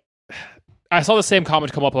I saw the same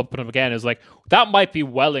comment come up and up again. It was that might be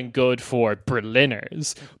well and good for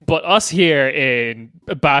Berliners, but us here in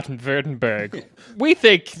Baden-Württemberg, we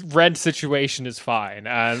think rent situation is fine,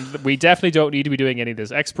 and we definitely don't need to be doing any of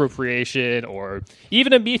this expropriation or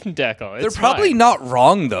even a Mietendeckel. They're probably not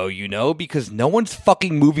wrong, though, because no one's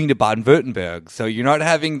fucking moving to Baden-Württemberg, so you're not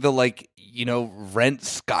having the, rent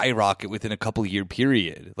skyrocket within a couple-year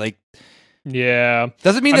period. Yeah.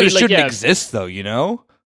 Doesn't mean that it shouldn't exist, though,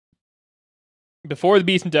 Before the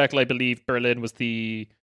Mietendeckel, I believe Berlin was the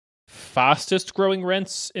fastest growing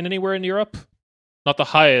rents in anywhere in Europe. Not the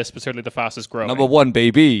highest, but certainly the fastest growing. Number 1,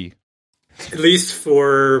 baby. At least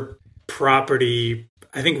for property,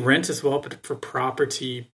 I think rent as well, but for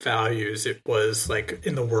property values, it was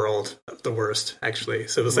in the world the worst, actually.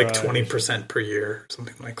 So it was 20% per year,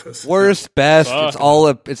 something like this. Worst, best,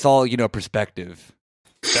 it's all perspective.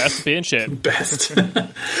 Best being shit. Best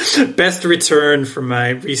return for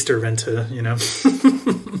my Riester rente,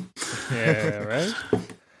 Yeah,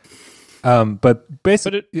 right. But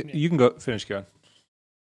basically, you can go finish, Kieran.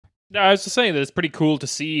 No, I was just saying that it's pretty cool to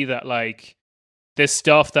see that this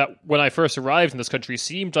stuff that when I first arrived in this country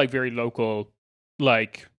seemed very local,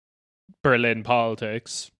 Berlin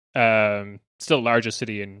politics. Still largest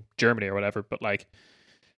city in Germany or whatever, but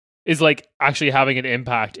is actually having an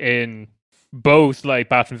impact in both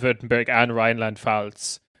Baden-Württemberg and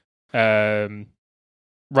Rhineland-Pfalz.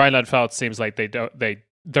 Rhineland-Pfalz seems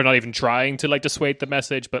they're not even trying to dissuade the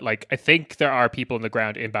message, but I think there are people on the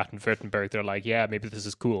ground in Baden-Württemberg that are yeah, maybe this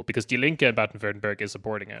is cool, because Die Linke in Baden-Württemberg is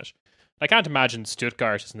supporting it. I can't imagine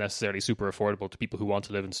Stuttgart is necessarily super affordable to people who want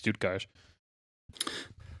to live in Stuttgart.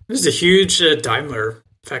 There's a huge Daimler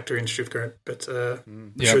factory in Stuttgart, but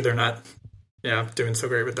I'm sure they're not doing so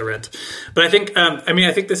great with the rent. But I think,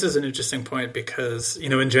 I think this is an interesting point because,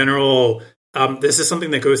 in general, this is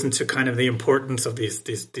something that goes into kind of the importance of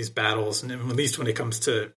these battles, and at least when it comes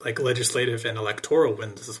to legislative and electoral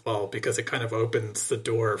wins as well, because it kind of opens the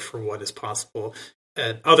door for what is possible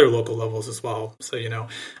at other local levels as well. So,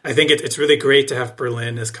 I think it's really great to have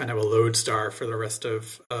Berlin as kind of a lodestar for the rest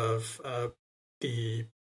of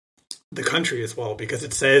the country as well, because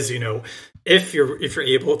it says, if you're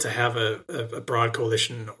able to have a broad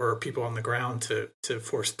coalition or people on the ground to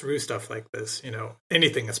force through stuff like this,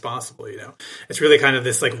 anything is possible. It's really kind of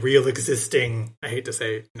this real existing, I hate to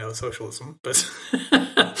say socialism, but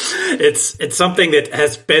it's something that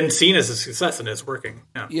has been seen as a success and is working.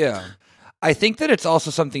 Yeah. I think that it's also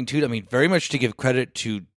something too, very much to give credit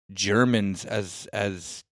to Germans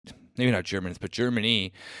as maybe not Germans, but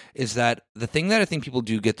Germany, is that the thing that I think people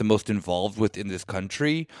do get the most involved with in this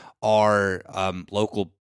country are local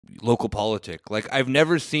politic. Like, I've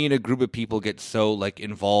never seen a group of people get so like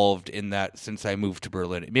involved in that since I moved to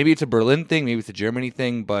Berlin. Maybe it's a Berlin thing, maybe it's a Germany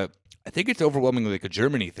thing, but I think it's overwhelmingly like a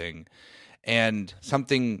Germany thing. And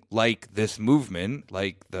something like this movement,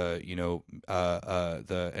 like the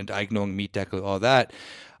Enteignung, Mietdeckel, all that,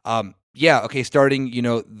 starting,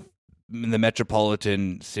 in the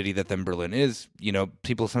metropolitan city that then Berlin is,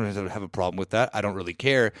 people sometimes have a problem with that. I don't really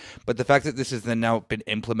care. But the fact that this has then now been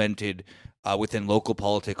implemented within local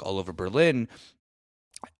politics all over Berlin,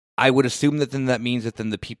 I would assume that then that means that then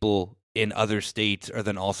the people in other states are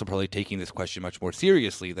then also probably taking this question much more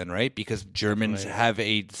seriously then, right? Because Germans have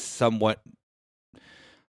a somewhat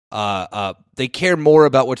they care more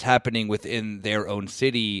about what's happening within their own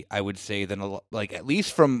city, I would say, than like, at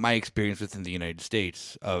least from my experience within the United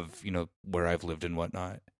States of, where I've lived and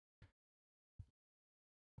whatnot.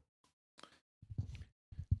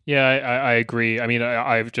 Yeah, I agree. I mean,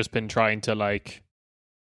 I've just been trying to like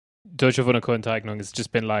Deutsche Wohnen Enteignung has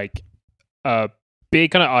just been like a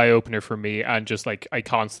big kind of eye-opener for me, and just like I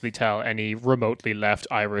constantly tell any remotely left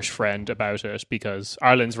Irish friend about it, because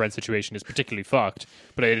Ireland's rent situation is particularly fucked,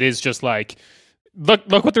 but it is just like,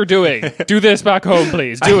 look what they're doing. Do this back home,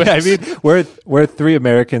 please. Do it. I mean, we're three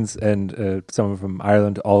Americans and someone from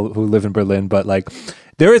Ireland, all who live in Berlin, but like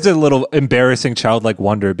there is a little embarrassing childlike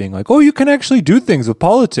wonder being like, oh, you can actually do things with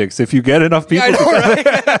politics if you get enough people together. Right?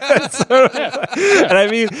 And I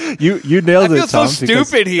mean, you nailed it, Tom. I feel so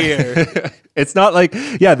stupid here. It's not like,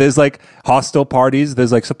 there's like hostile parties,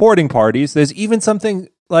 there's like supporting parties, there's even something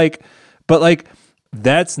like, but like,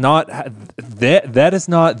 that's not that is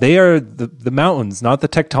not, they are the mountains, not the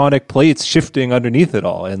tectonic plates shifting underneath it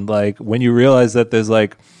all. And like when you realize that there's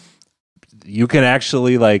like, you can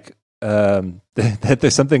actually like that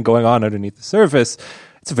there's something going on underneath the surface,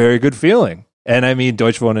 it's a very good feeling. And I mean,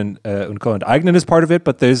 Deutsche Wohnen und Co. Enteignen is part of it,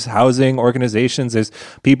 but there's housing organizations, there's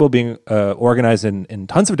people being organized in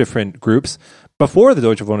tons of different groups before the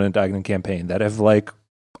Deutsche Wohnen Enteignen campaign that have like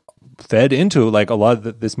fed into like a lot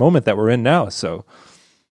of this moment that we're in now. So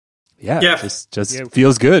just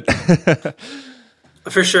feels good.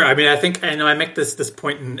 For sure. I mean, I make this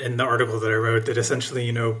point in the article that I wrote, that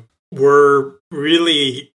essentially, we're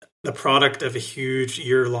really the product of a huge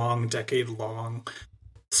year-long, decade-long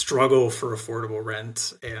struggle for affordable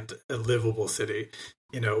rent and a livable city.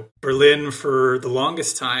 Berlin for the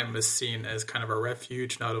longest time was seen as kind of a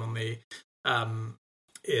refuge, not only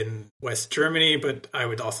in West Germany, but I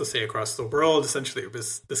would also say across the world. Essentially, it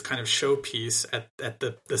was this kind of showpiece at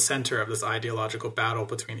the center of this ideological battle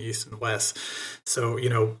between East and West. So,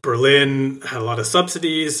 Berlin had a lot of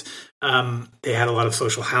subsidies. They had a lot of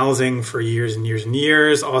social housing for years and years and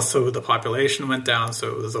years. Also, the population went down,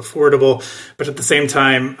 so it was affordable. But at the same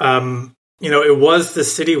time, it was the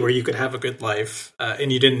city where you could have a good life,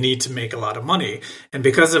 and you didn't need to make a lot of money. And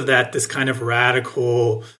because of that, this kind of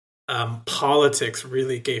radical politics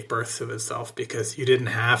really gave birth to itself, because you didn't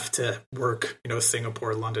have to work,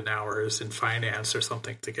 Singapore, London hours in finance or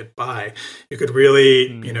something to get by. You could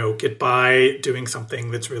really, get by doing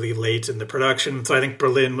something that's really late in the production. So I think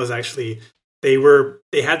Berlin was actually, they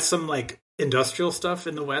had some like industrial stuff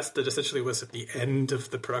in the West that essentially was at the end of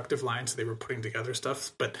the productive line. So they were putting together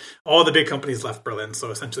stuff, but all the big companies left Berlin. So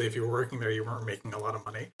essentially, if you were working there, you weren't making a lot of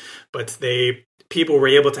money, but people were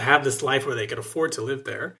able to have this life where they could afford to live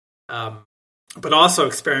there. But also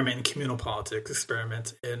experiment in communal politics,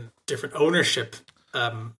 experiment in different ownership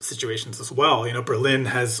situations as well. Berlin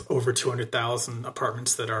has over 200,000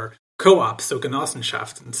 apartments that are co-ops, so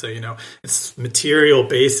Genossenschaft. And so, it's material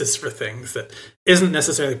basis for things that isn't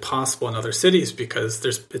necessarily possible in other cities, because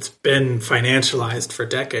it's been financialized for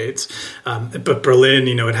decades. But Berlin,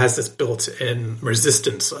 it has this built-in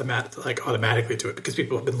resistance automatically to it, because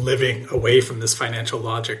people have been living away from this financial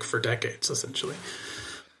logic for decades, essentially.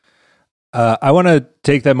 I want to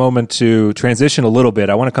take that moment to transition a little bit.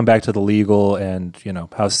 I want to come back to the legal and,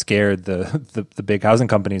 how scared the big housing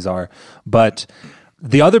companies are. But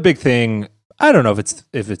the other big thing, I don't know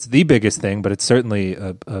if it's the biggest thing, but it's certainly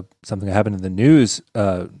something that happened in the news,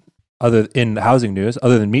 in housing news,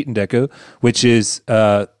 other than Mietendeckel, which is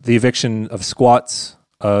the eviction of squats,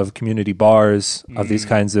 of community bars, of these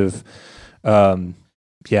kinds of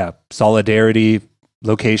solidarity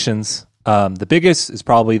locations. The biggest is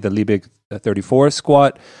probably the Liebig 34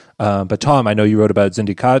 squat. But Tom, I know you wrote about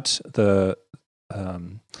Syndikat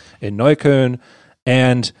in Neukölln.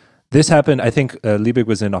 And this happened, I think Liebig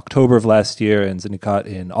was in October of last year and Syndikat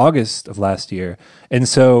in August of last year. And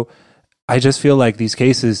so I just feel like these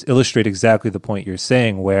cases illustrate exactly the point you're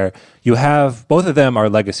saying, where you have both of them are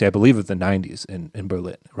legacy, I believe, of the 90s in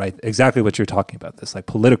Berlin, right? Exactly what you're talking about, this like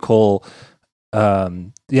political,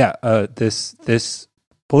 this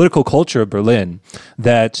political culture of Berlin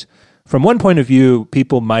that, from one point of view,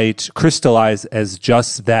 people might crystallize as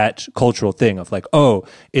just that cultural thing of like, oh,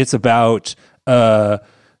 it's about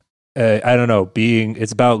I don't know,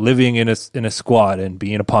 it's about living in a squad and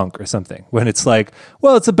being a punk or something. When it's like,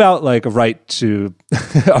 well, it's about like a right to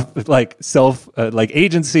like self like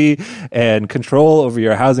agency and control over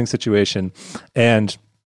your housing situation. And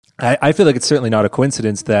I feel like it's certainly not a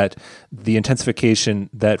coincidence that the intensification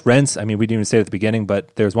that rents, I mean, we didn't even say it at the beginning,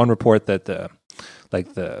 but there's one report that there's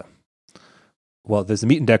the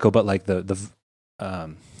Mietendeco, but like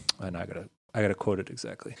and I gotta quote it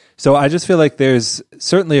exactly. So I just feel like there's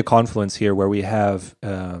certainly a confluence here where we have,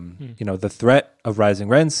 the threat of rising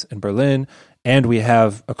rents in Berlin, and we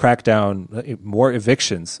have a crackdown, more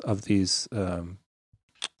evictions of these,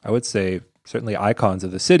 I would say, certainly icons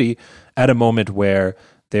of the city, at a moment where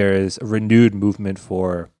there is a renewed movement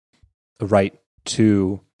for a right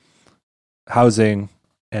to housing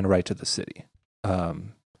and a right to the city.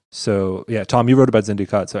 So yeah, Tom, you wrote about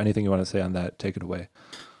Syndikat, so anything you want to say on that, take it away.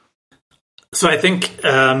 So I think,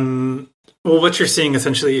 what you're seeing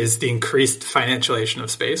essentially is the increased financialization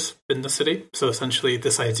of space in the city. So essentially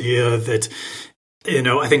this idea that,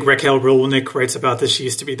 I think Raquel Rolnick writes about this. She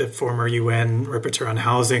used to be the former UN rapporteur on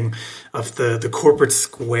housing, of the corporate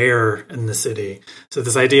square in the city. So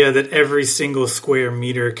this idea that every single square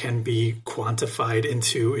meter can be quantified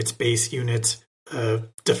into its base unit,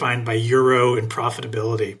 defined by euro and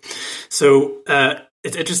profitability. So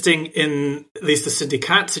it's interesting, in at least the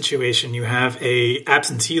Syndikat situation, you have a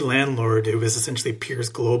absentee landlord who is essentially Piers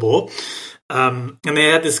Global. And they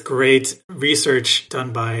had this great research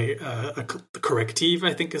done by the Corrective,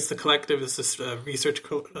 I think is the collective, is this research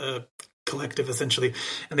collective essentially.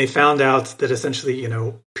 And they found out that essentially,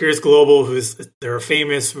 Piers Global, they're a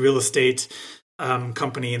famous real estate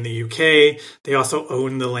company in the UK. They also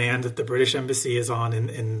own the land that the British embassy is on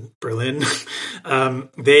in Berlin.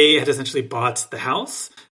 They had essentially bought the house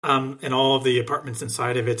and all of the apartments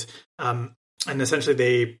inside of it. And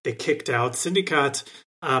essentially they kicked out Syndikat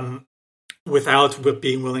without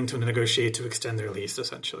being willing to negotiate to extend their lease,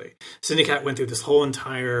 essentially. Syndikat went through this whole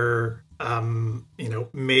entire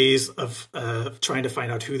maze of trying to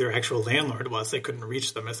find out who their actual landlord was. They couldn't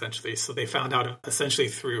reach them, essentially. So they found out essentially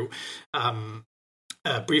through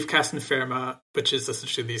Briefkastenfirma, which is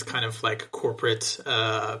essentially these kind of like corporate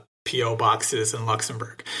PO boxes in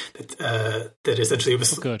Luxembourg. That essentially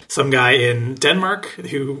was some guy in Denmark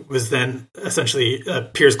who was then essentially a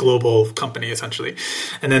Piers Global company, essentially.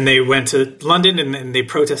 And then they went to London and they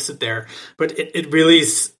protested there. But it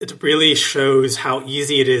really shows how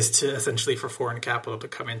easy it is to essentially for foreign capital to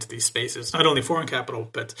come into these spaces. Not only foreign capital,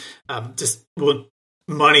 but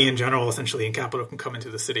money in general, essentially, and capital can come into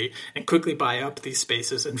the city and quickly buy up these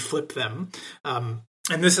spaces and flip them.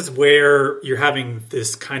 And this is where you're having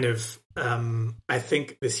this kind of, I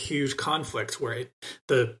think, this huge conflict where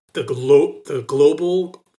the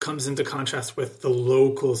global comes into contrast with the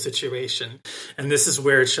local situation. And this is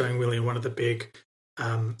where it's showing really one of the big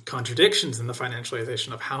contradictions in the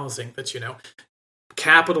financialization of housing, that,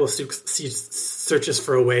 capital searches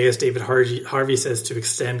for a way, as David Harvey says, to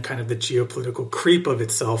extend kind of the geopolitical creep of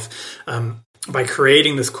itself by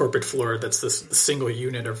creating this corporate floor that's this single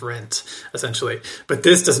unit of rent, essentially. But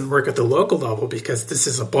this doesn't work at the local level because this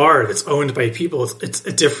is a bar that's owned by people. It's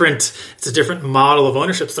a different model of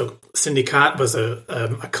ownership. So Syndikat was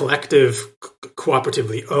a collective,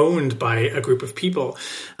 cooperatively owned by a group of people.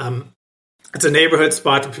 It's a neighborhood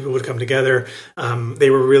spot where people would come together. They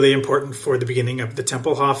were really important for the beginning of the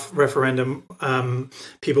Tempelhof referendum.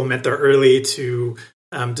 People met there early to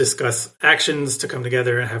discuss actions, to come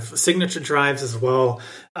together and have signature drives as well.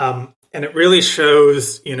 And it really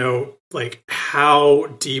shows, like how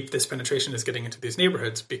deep this penetration is getting into these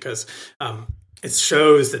neighborhoods, because it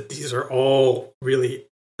shows that these are all really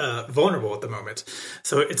vulnerable at the moment.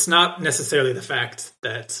 So it's not necessarily the fact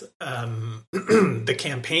that the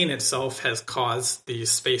campaign itself has caused these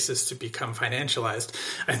spaces to become financialized.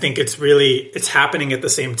 I think it's happening at the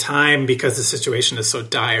same time because the situation is so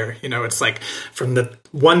dire. It's like from the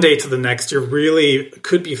one day to the next, you really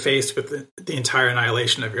could be faced with the entire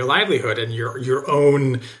annihilation of your livelihood and your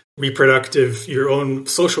own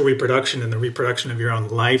social reproduction and the reproduction of your own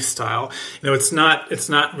lifestyle. It's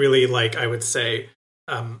not really like, I would say,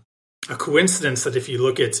 a coincidence that if you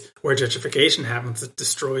look at where gentrification happens, it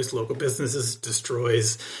destroys local businesses,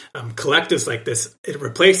 destroys collectives like this. It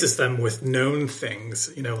replaces them with known things,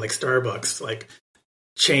 like Starbucks, like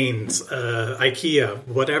chains, IKEA,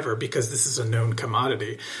 whatever, because this is a known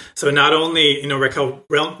commodity. So not only, Raquel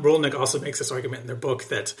Rolnick also makes this argument in their book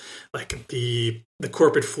that like the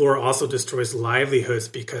corporate floor also destroys livelihoods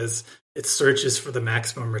because it searches for the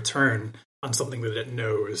maximum return on something that it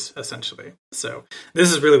knows, essentially. So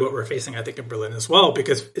this is really what we're facing, I think, in Berlin as well,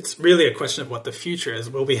 because it's really a question of what the future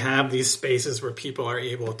is. Will we have these spaces where people are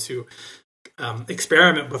able to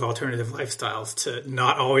experiment with alternative lifestyles, to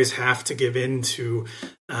not always have to give in to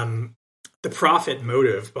the profit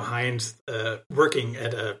motive behind working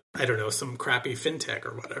at some crappy fintech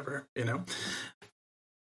or whatever,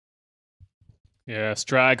 Yes,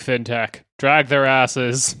 drag fintech. Drag their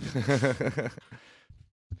asses.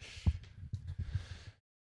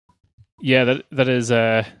 Yeah, that is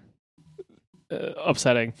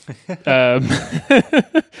upsetting.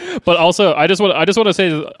 But also, I just want to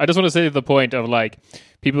say the point of like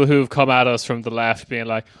people who've come at us from the left being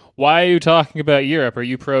like, "Why are you talking about Europe? Are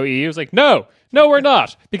you pro EU?" It's like, no, we're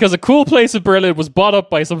not, because a cool place in Berlin was bought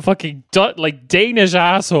up by some fucking Danish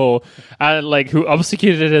asshole and like who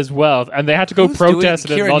obfuscated his wealth, and they had to go protest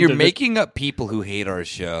it in London. You're making up people who hate our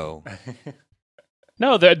show.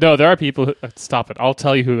 No, there are people who... Stop it. I'll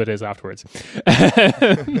tell you who it is afterwards.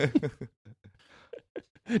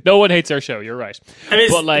 No one hates our show. You're right. I mean,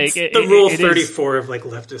 but like it's the rule 34 of like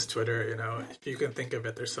leftist Twitter. If you can think of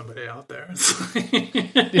it, there's somebody out there.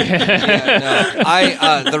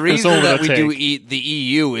 The reason that we do eat the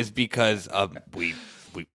EU is because we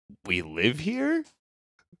live here.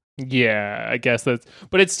 Yeah, I guess that's.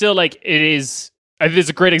 But it's still like it is. It's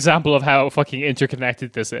a great example of how fucking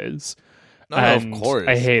interconnected this is. No, of course.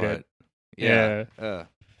 I hate it. Yeah.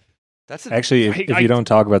 That's actually, if you don't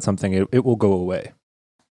talk about something, it will go away.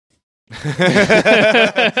 So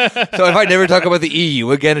if I never talk about the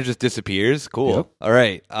EU again, it just disappears. Cool. Yep. All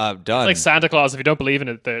right. Done. It's like Santa Claus. If you don't believe in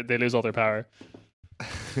it, they lose all their power.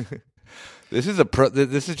 This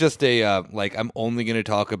is just a like I'm only going to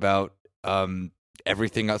talk about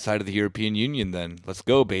everything outside of the European Union. Then let's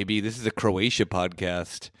go, baby. This is a Croatia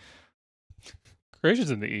podcast.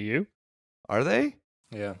 Croatia's in the EU. Are they?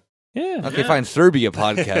 Yeah. Yeah. Okay, fine. Serbia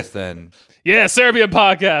podcast then. Yeah, Serbian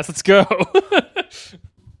podcast. Let's go.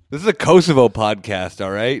 This is a Kosovo podcast,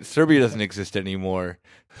 all right? Serbia doesn't exist anymore.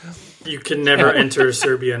 You can never enter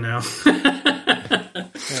Serbia now.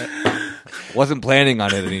 Wasn't planning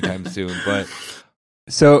on it anytime soon, but...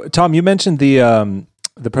 So, Tom, you mentioned the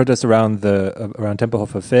protests around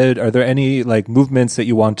Tempelhofer Feld. Are there any like movements that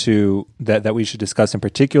you want to that we should discuss in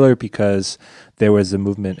particular? Because there was a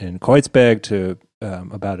movement in Kreuzberg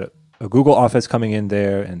about a Google office coming in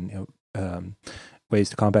there, and ways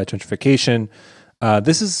to combat gentrification.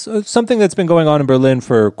 This is something that's been going on in Berlin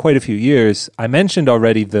for quite a few years. I mentioned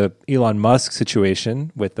already the Elon Musk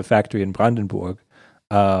situation with the factory in Brandenburg.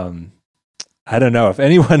 I don't know if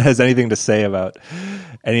anyone has anything to say about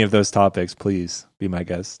any of those topics. Please be my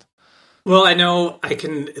guest. Well, I know I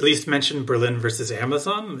can at least mention Berlin versus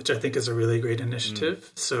Amazon, which I think is a really great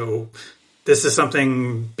initiative. So this is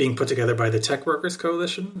something being put together by the Tech Workers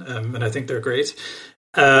Coalition, and I think they're great.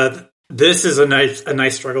 This is a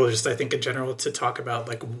nice struggle, just I think in general, to talk about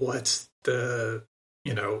like what the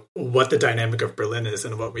dynamic of Berlin is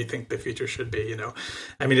and what we think the future should be.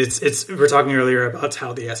 I mean, it's we're talking earlier about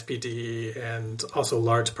how the SPD and also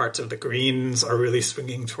large parts of the Greens are really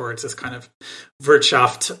swinging towards this kind of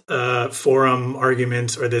Wirtschaft forum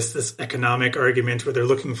argument, or this economic argument where they're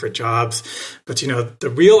looking for jobs. But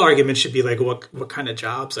the real argument should be like what kind of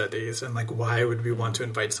jobs are these, and like why would we want to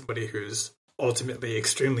invite somebody who's ultimately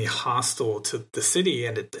extremely hostile to the city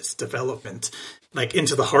and its development, like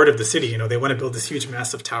into the heart of the city. They want to build this huge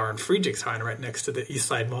massive tower in Friedrichshain right next to the East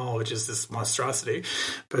Side Mall, which is this monstrosity.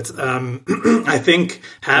 But I think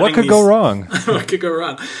what could go wrong? What could go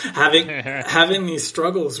wrong? Having these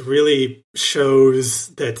struggles really shows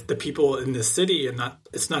that the people in this city, and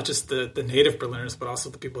it's not just the native Berliners, but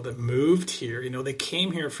also the people that moved here. They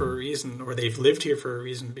came here for a reason, or they've lived here for a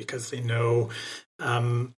reason because they know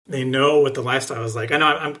what the lifestyle is like. I know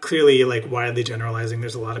I'm clearly like widely generalizing.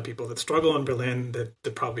 There's a lot of people that struggle in Berlin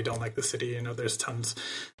that probably don't like the city.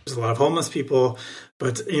 There's a lot of homeless people,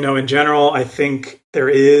 but in general, I think there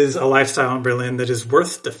is a lifestyle in Berlin that is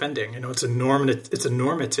worth defending. It's a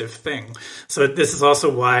normative thing. So this is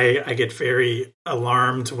also why I get very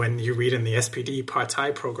alarmed when you read in the SPD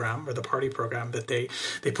Partei program, or the party program, that they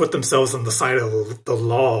put themselves on the side of the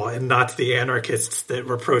law and not the anarchists that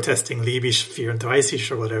were protesting Liebig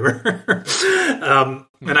 34 or whatever.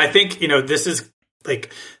 And I think,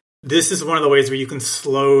 this is one of the ways where you can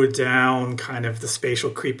slow down kind of the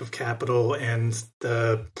spatial creep of capital and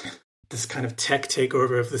this kind of tech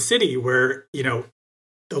takeover of the city, where,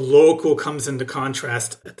 the local comes into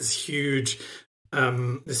contrast at this huge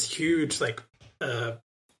like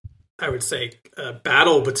I would say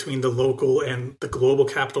battle between the local and the global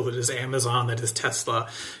capital that is Amazon, that is Tesla.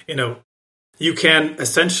 You can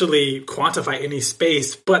essentially quantify any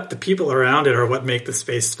space, but the people around it are what make the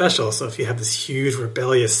space special. So if you have this huge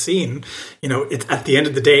rebellious scene, it's at the end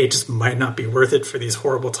of the day, it just might not be worth it for these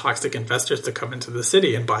horrible toxic investors to come into the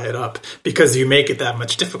city and buy it up, because you make it that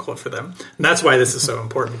much difficult for them. And that's why this is so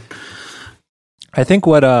important. I think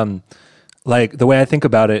what like the way I think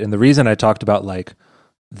about it, and the reason I talked about like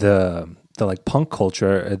the like punk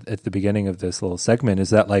culture at the beginning of this little segment,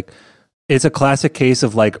 is that like it's a classic case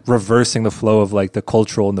of like reversing the flow of like the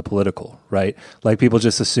cultural and the political, right? Like people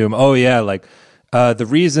just assume, oh yeah, like the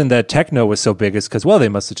reason that techno was so big is because, well, they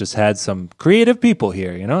must have just had some creative people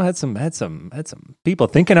here, had some people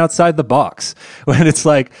thinking outside the box. When it's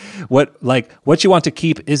like what you want to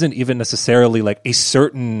keep isn't even necessarily like a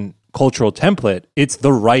certain cultural template. It's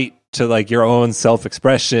the right to like your own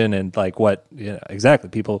self-expression and like what exactly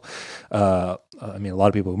people. I mean, a lot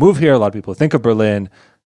of people who move here, a lot of people who think of Berlin,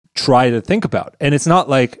 try to think about. And it's not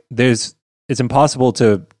like it's impossible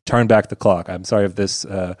to turn back the clock. I'm sorry if this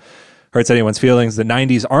hurts anyone's feelings. The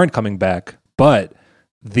 90s aren't coming back, but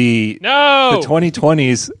the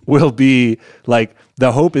 2020s will be like,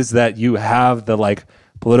 the hope is that you have the like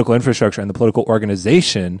political infrastructure and the political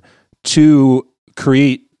organization to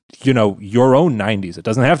create your own 90s. It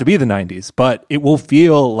doesn't have to be the 90s, but it will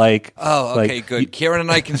feel like good. Kieran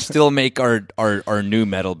and I can still make our new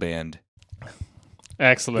metal band.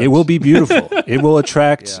 Excellent. It will be beautiful. It will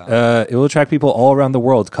attract people all around the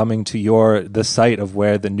world coming to the site of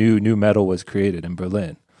where the new metal was created in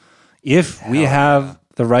Berlin. If we have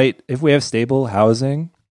stable housing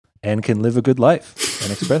and can live a good life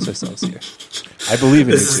and express ourselves here. I believe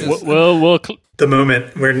in it. We'll the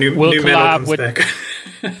moment where new metal comes back.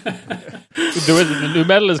 The new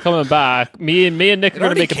metal is coming back. Me and Nick are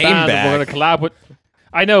going to make a band. And we're going to collab with.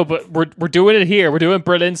 I know, but we're doing it here. We're doing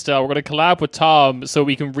Berlin style. We're going to collab with Tom so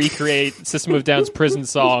we can recreate System of a Down's Prison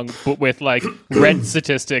Song, but with like rent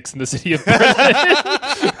statistics in the city of Berlin.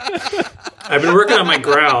 I've been working on my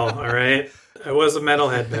growl. All right, I was a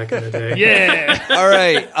metalhead back in the day. Yeah. All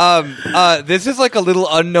right. This is like a little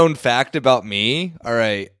unknown fact about me. All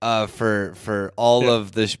right. For all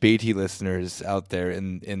of the Späti listeners out there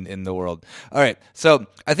in the world. All right. So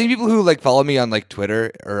I think people who like follow me on like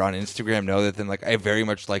Twitter or on Instagram know that then like I very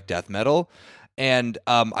much like death metal. And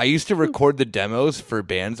I used to record the demos for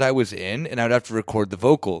bands I was in, and I would have to record the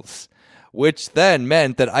vocals, which then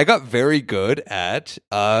meant that I got very good at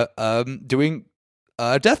doing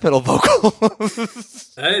death metal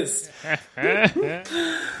vocals. Nice.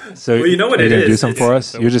 So, well, you know what are you it gonna is. do something for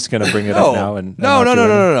us? You're just going to bring it up now and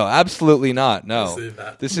no, absolutely not. No,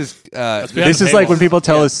 this is like when people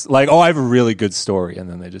tell us like, oh, I have a really good story, and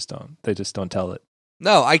then they just don't tell it.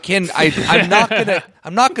 No, I'm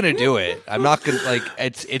not gonna do it. I'm not gonna like.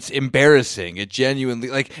 It's embarrassing. It genuinely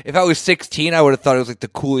like. If I was 16, I would have thought it was like the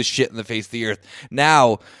coolest shit in the face of the earth.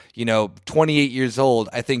 Now, 28 years old,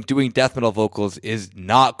 I think doing death metal vocals is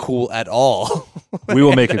not cool at all. We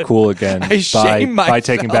will make it cool again by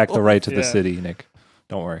taking back the right to the Yeah. city, Nick.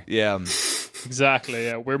 Don't worry. Yeah, Exactly.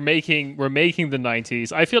 Yeah, we're making the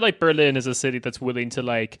 90s. I feel like Berlin is a city that's willing to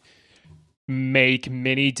like make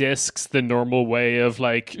mini discs the normal way of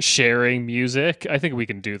like sharing music. I think we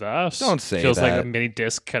can do that. Don't say Feels that. like a mini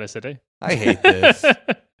disc kind of city. I hate this.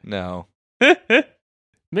 No.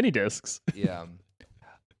 Mini discs. Yeah.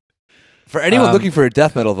 For anyone looking for a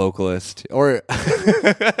death metal vocalist, or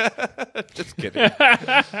just kidding.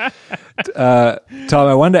 Tom,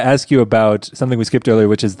 I wanted to ask you about something we skipped earlier,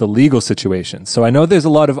 which is the legal situation. So I know there's a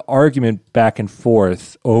lot of argument back and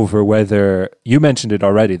forth over whether, you mentioned it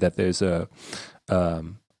already, that there's a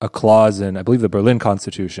clause in, I believe, the Berlin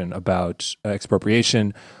Constitution about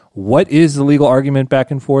expropriation. What is the legal argument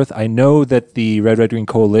back and forth? I know that the Red Green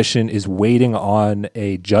Coalition is waiting on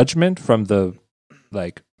a judgment from the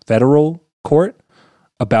federal court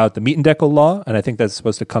about the Mietendeckel law, and I think that's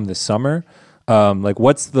supposed to come this summer.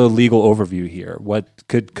 What's the legal overview here? What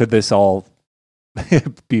could this all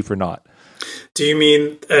be for naught? Do you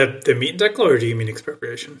mean the Mietendeckel, or do you mean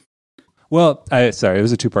expropriation? Well, sorry, it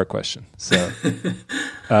was a two-part question. So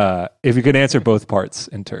if you could answer both parts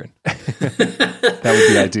in turn, that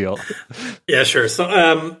would be ideal. Yeah, sure. So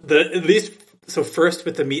So first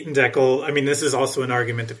with the Mietendeckel, I mean, this is also an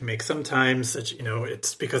argument that we make sometimes. That,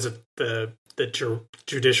 it's because of the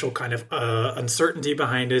judicial kind of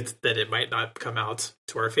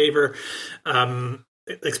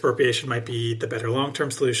expropriation might be the better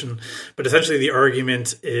long-term solution. But essentially the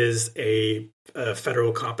argument is a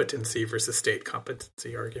federal competency versus state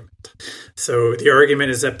competency argument. So the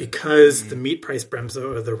argument is that because the Mietpreisbremse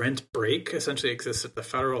or the rent brake essentially exists at the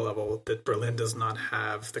federal level, that Berlin does not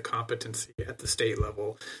have the competency at the state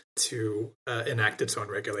level to enact its own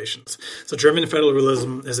regulations. So German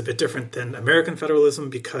federalism is a bit different than American federalism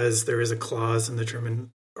because there is a clause in the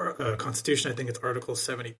German Constitution, I think it's Article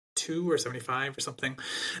 72 or 75 or something,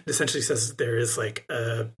 it essentially says that there is like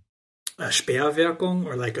a Sperrwirkung,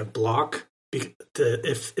 or like a block.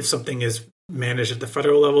 If something is managed at the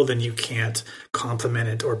federal level, then you can't complement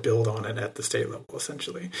it or build on it at the state level,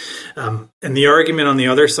 essentially. And the argument on the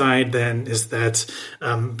other side then is that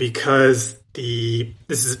because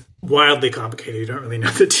this is wildly complicated, you don't really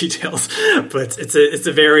know the details, but it's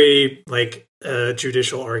a very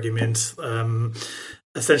judicial argument.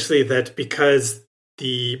 Essentially, that because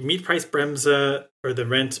the Mietpreisbremse or the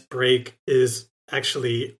rent brake is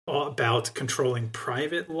actually all about controlling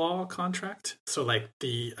private law contract, so like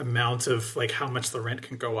the amount of how much the rent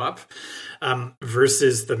can go up,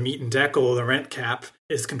 versus the Mietendeckel, the rent cap,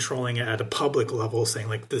 is controlling it at a public level, saying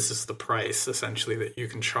this is the price essentially that you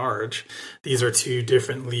can charge. These are two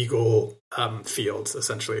different legal fields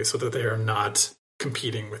essentially, so that they are not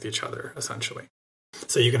competing with each other essentially.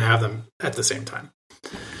 So you can have them at the same time.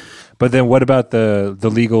 But then what about the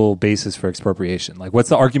legal basis for expropriation? What's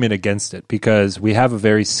the argument against it? Because we have a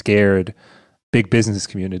very scared big business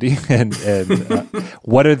community. And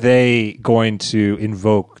what are they going to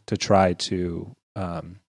invoke to try to,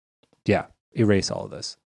 erase all of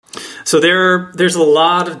this? So there's a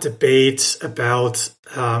lot of debate about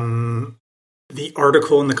the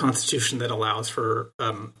article in the Constitution that allows for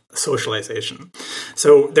socialization.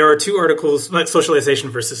 So there are two articles, socialization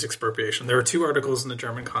versus expropriation. There are two articles in the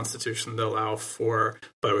German Constitution that allow for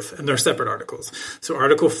both, and they're separate articles. So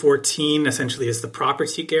Article 14 essentially is the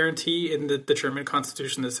property guarantee in the German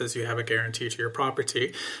Constitution that says you have a guarantee to your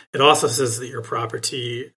property. It also says that your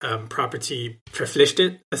property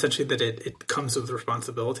verpflichtet, essentially that it comes with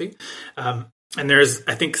responsibility. And there's,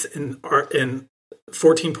 I think in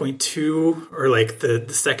 14.2, or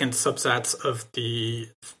the second subsatz of the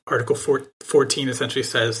Article 14 essentially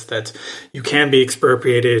says that you can be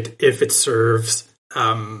expropriated if it serves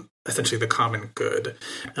essentially the common good.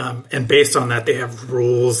 And based on that, they have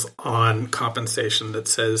rules on compensation that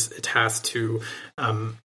says it has to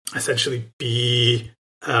essentially be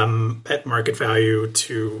at market value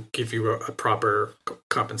to give you a proper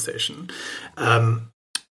compensation.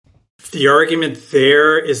 The argument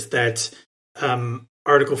there is that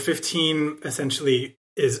Article 15 essentially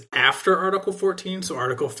is after Article 14. So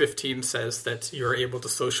Article 15 says that you're able to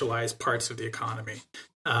socialize parts of the economy,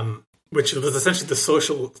 which was essentially the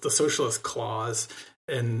socialist clause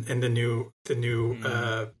in the new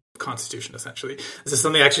Constitution. Essentially, this is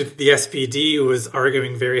something actually the SPD was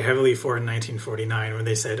arguing very heavily for in 1949 when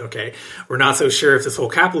they said, "Okay, we're not so sure if this whole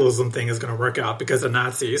capitalism thing is going to work out because of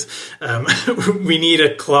Nazis. We need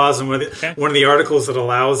a clause in one of the articles that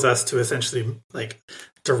allows us to essentially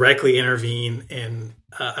directly intervene in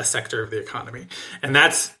a sector of the economy." And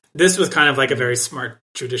this was kind of a very smart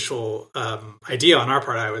judicial idea on our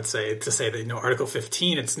part, I would say, to say that, Article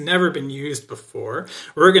 15, it's never been used before.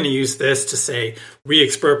 We're going to use this to say we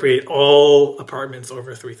expropriate all apartments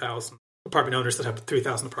over 3,000, apartment owners that have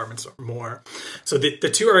 3,000 apartments or more. So the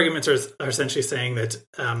two arguments are essentially saying that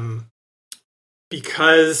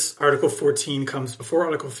because Article 14 comes before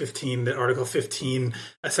Article 15, that Article 15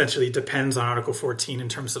 essentially depends on Article 14 in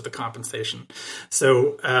terms of the compensation.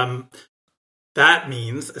 So that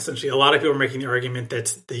means essentially a lot of people are making the argument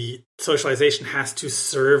that the socialization has to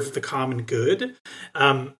serve the common good,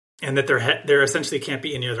 and that there essentially can't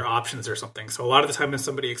be any other options or something. So a lot of the time when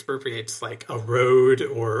somebody expropriates a road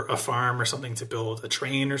or a farm or something to build a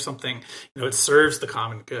train or something, it serves the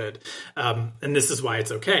common good. And this is why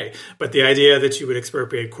it's okay. But the idea that you would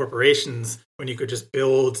expropriate corporations when you could just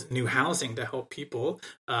build new housing to help people,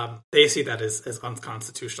 they see that as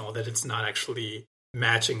unconstitutional, that it's not actually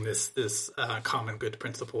matching this common good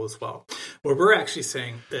principle as well. Where we're actually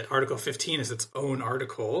saying that Article 15 is its own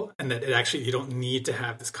article, and that you don't need to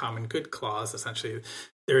have this common good clause. Essentially,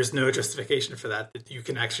 there is no justification for that. That you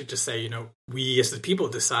can actually just say, we as the people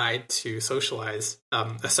decide to socialize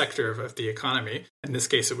a sector of the economy. In this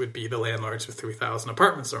case, it would be the landlords with 3,000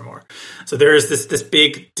 apartments or more. So there is this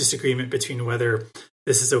big disagreement between whether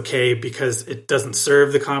this is okay because it doesn't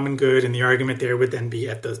serve the common good, and the argument there would then be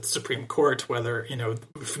at the Supreme Court whether,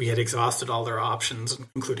 if we had exhausted all their options,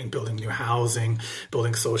 including building new housing,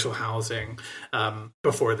 building social housing,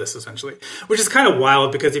 before this essentially, which is kind of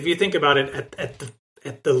wild because if you think about it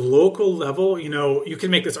at the local level, you can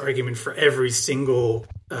make this argument for every single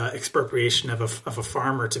expropriation of a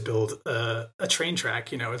farmer to build a train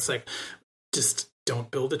track. It's like, just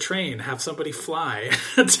don't build a train, have somebody fly,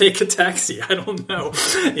 take a taxi. I don't know.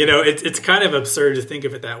 It's kind of absurd to think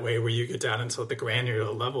of it that way, where you get down into the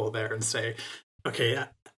granular level there and say, okay,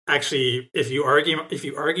 actually, if you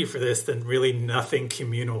argue for this, then really nothing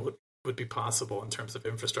communal would be possible in terms of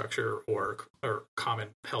infrastructure or common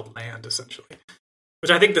held land, essentially. Which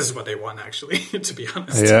I think this is what they want, actually, to be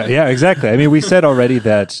honest. Yeah, exactly. I mean, we said already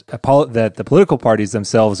that that the political parties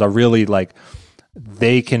themselves are really like,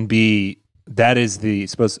 they can be, that is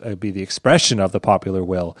supposed to be the expression of the popular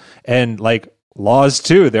will. And like laws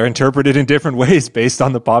too, they're interpreted in different ways based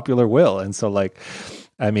on the popular will. And so like,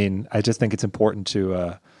 I mean, I just think it's important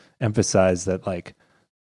to emphasize that like,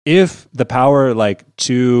 if the power like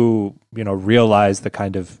to, realize the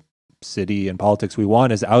kind of city and politics we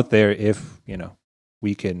want is out there, if,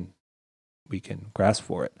 we can grasp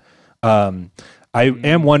for it. I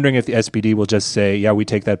am wondering if the SPD will just say, yeah, we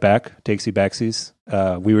take that back, takesy backsies.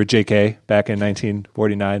 We were JK back in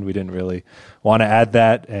 1949. We didn't really want to add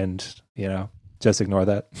that and, just ignore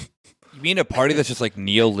that. You mean a party that's just like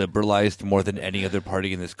neoliberalized more than any other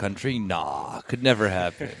party in this country? Nah, could never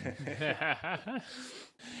happen.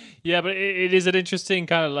 Yeah, but it is an interesting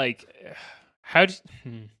kind of like,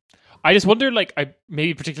 I just wonder, like,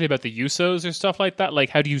 maybe particularly about the USOs or stuff like that. Like,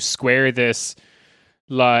 how do you square this?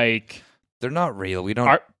 Like, they're not real. We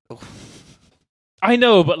don't. I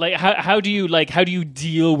know, but like, how do you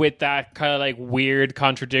deal with that kind of like weird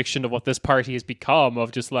contradiction of what this party has become?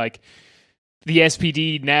 Of just like, the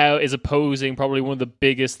SPD now is opposing probably one of the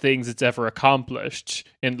biggest things it's ever accomplished,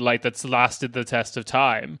 and like that's lasted the test of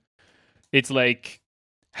time. It's like,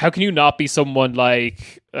 how can you not be someone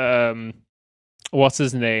like what's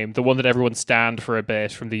his name? The one that everyone stand for a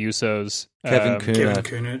bit from the USOs. Kevin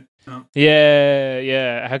Kunert. Oh.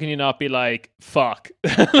 Yeah. How can you not be like, fuck?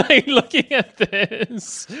 Like looking at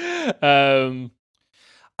this. I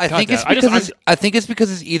think it's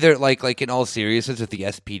because it's either like in all seriousness with the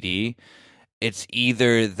SPD, it's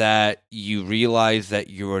either that you realize that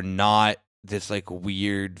you're not this like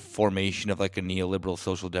weird formation of like a neoliberal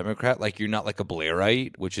social democrat, like you're not like a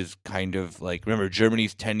Blairite, which is kind of like, remember,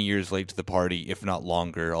 Germany's 10 years late to the party, if not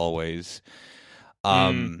longer, always.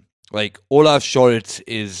 Like Olaf Scholz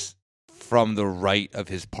is from the right of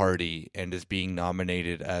his party and is being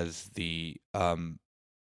nominated as the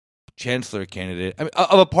chancellor candidate, I mean,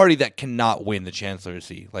 of a party that cannot win the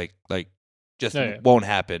chancellorcy, like just won't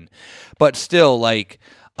happen. But still, like,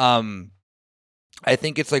 I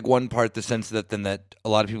think it's like one part, the sense that then that a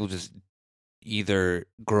lot of people just either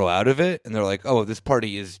grow out of it and they're like, oh, this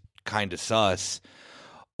party is kind of sus,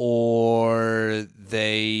 or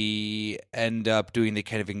they end up doing the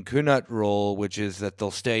kind of Kunert role, which is that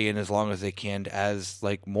they'll stay in as long as they can as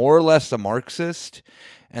like more or less a Marxist,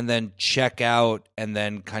 and then check out and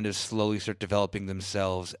then kind of slowly start developing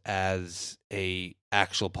themselves as a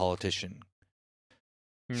actual politician.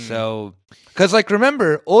 So, because like,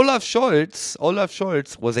 remember, Olaf Scholz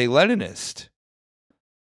was a Leninist.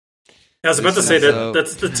 I was about to say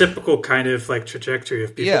that's the typical kind of like trajectory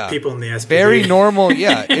of people in the SPD. Very normal,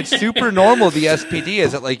 yeah. It's super normal. The SPD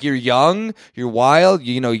is that like you're young, you're wild,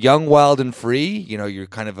 young, wild, and free. You're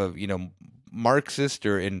kind of a Marxist,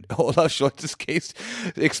 or in Olaf Scholz's case,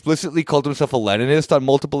 explicitly called himself a Leninist on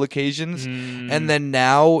multiple occasions, and then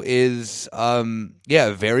now is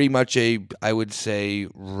very much I would say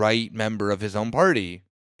right member of his own party.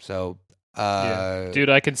 So dude,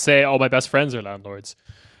 I can say all my best friends are landlords,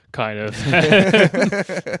 kind of.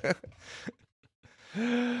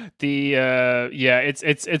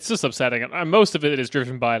 It's just upsetting, and most of it is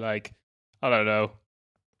driven by like, I don't know,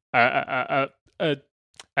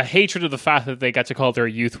 a hatred of the fact that they get to call their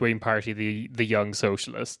youth wing party the Young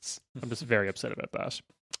Socialists. I'm just very upset about that.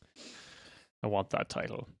 I want that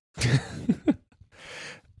title.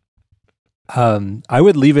 I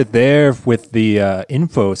would leave it there with the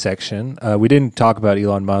info section. We didn't talk about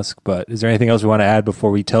Elon Musk, but is there anything else we want to add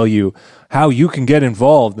before we tell you how you can get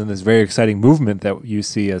involved in this very exciting movement that you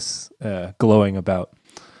see us glowing about?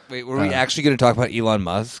 Wait, were we actually going to talk about Elon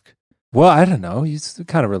Musk? Well, I don't know. He's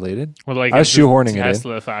kind of related. Well, like I was shoehorning it in.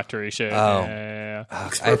 Tesla factory shit. Oh. Yeah.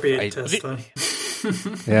 Expropriate Tesla.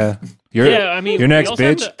 Yeah. You're next,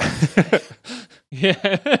 bitch.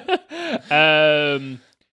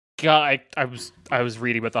 God, I was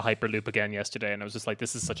reading about the Hyperloop again yesterday, and I was just like,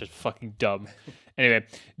 this is such a fucking dumb. Anyway,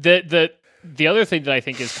 the other thing that I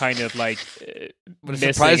think is kind of like would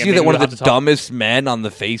it surprise you that one of the dumbest men on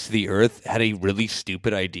the face of the earth had a really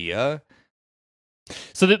stupid idea?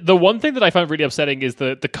 So the one thing that I found really upsetting is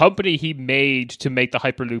the company he made to make the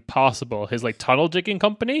Hyperloop possible, his like tunnel digging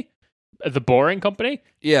company, the Boring Company,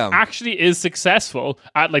 actually is successful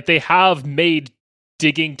at like they have made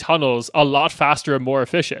digging tunnels a lot faster and more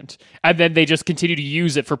efficient, and then they just continue to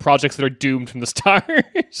use it for projects that are doomed from the start.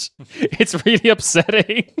 It's really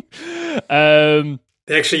upsetting.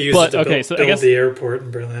 They actually use it to build the airport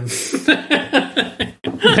in Berlin.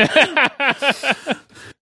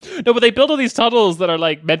 No, but they build all these tunnels that are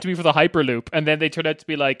like meant to be for the Hyperloop, and then they turn out to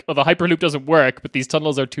be like, oh, the Hyperloop doesn't work, but these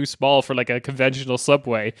tunnels are too small for like a conventional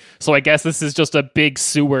subway. So I guess this is just a big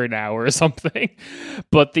sewer now or something.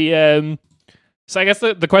 But so I guess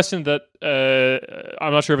the question that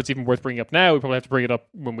I'm not sure if it's even worth bringing up now. We probably have to bring it up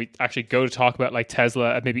when we actually go to talk about like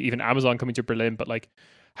Tesla and maybe even Amazon coming to Berlin. But like,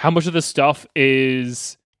 how much of this stuff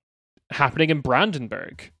is happening in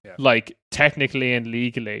Brandenburg, like technically and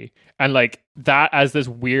legally, and like that as this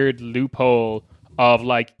weird loophole of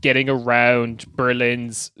like getting around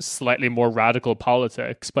Berlin's slightly more radical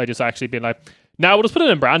politics by just actually being like, now we'll just put it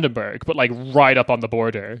in Brandenburg, but like right up on the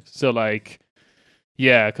border. So like,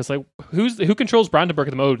 yeah, because like who controls Brandenburg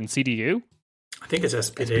at the moment in CDU? I think it's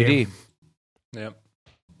SPD. Yeah,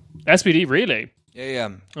 SPD, really? Yeah.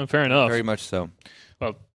 Oh, fair enough. Very much so.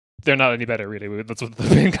 Well, they're not any better, really. That's what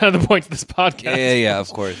kind of the point of this podcast. Yeah, of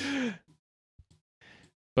course.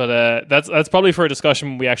 But that's probably for a discussion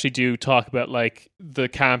when we actually do talk about like the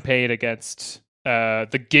campaign against the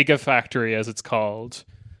Gigafactory, as it's called.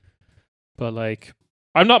 But like,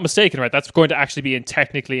 I'm not mistaken, right? That's going to actually be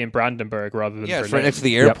technically in Brandenburg rather than Berlin. It's right next to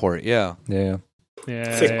the airport. Yeah.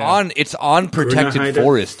 It's on protected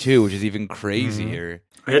forest too, which is even crazier.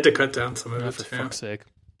 I had to cut down some of it. For fuck's sake.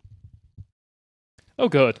 Oh,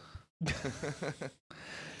 good.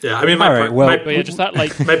 Yeah, I mean, my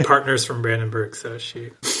partner's from Brandenburg, so she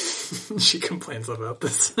complains about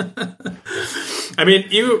this. I mean,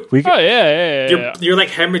 you're like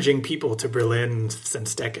hemorrhaging people to Berlin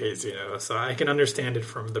since decades, you know. So I can understand it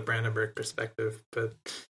from the Brandenburg perspective, but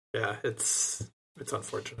yeah, it's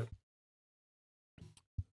unfortunate.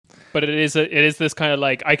 But it is this kind of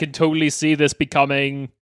like, I can totally see this becoming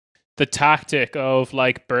the tactic of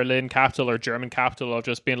like Berlin capital or German capital of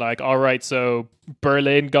just being like, all right, so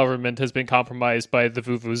Berlin government has been compromised by the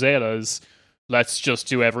Vuvuzelas. Let's just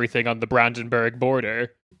do everything on the Brandenburg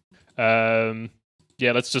border.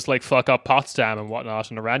 Let's just like fuck up Potsdam and whatnot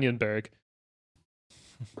and Oranienburg.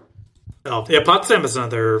 Oh, yeah, Potsdam is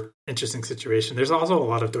another interesting situation. There's also a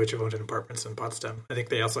lot of Deutsche Wohnen apartments in Potsdam. I think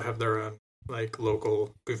they also have their own like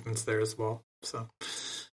local movements there as well. So.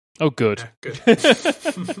 Oh, good. Yeah, good.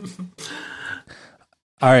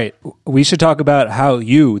 All right. We should talk about how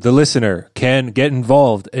you, the listener, can get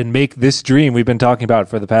involved and make this dream we've been talking about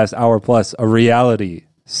for the past hour plus a reality.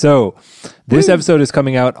 So this episode is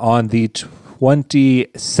coming out on the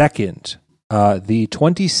 22nd. The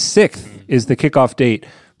 26th is the kickoff date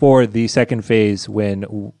for the second phase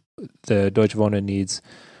when the Deutsche Wohnen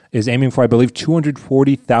is aiming for, I believe,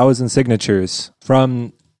 240,000 signatures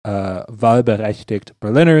from Wahlberechtigt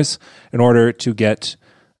Berliners in order to get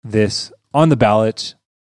this on the ballot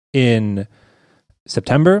in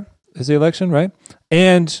September is the election, right?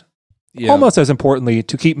 And almost as importantly,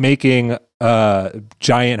 to keep making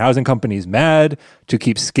giant housing companies mad, to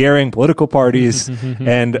keep scaring political parties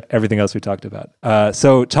and everything else we talked about.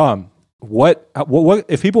 So Tom, what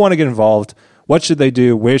if people want to get involved, what should they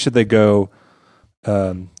do? Where should they go?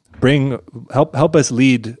 Help us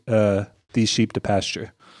lead these sheep to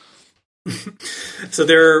pasture. So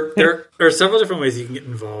there are several different ways you can get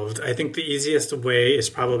involved. I think the easiest way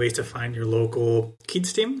is probably to find your local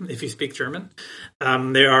Kiez-Team if you speak German.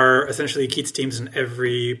 There are essentially Kiez-Teams in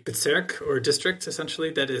every Bezirk or district,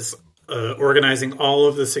 essentially, that is organizing all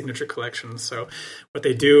of the signature collections. So what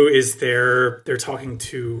they do is they're talking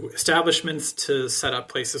to establishments to set up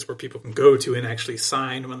places where people can go to and actually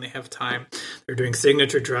sign when they have time. They're doing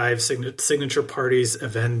signature drives, signature parties,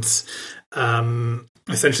 events,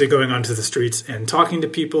 essentially going onto the streets and talking to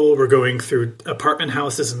people. We're going through apartment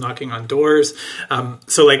houses and knocking on doors.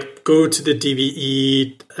 So like go to the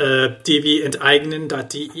DWE,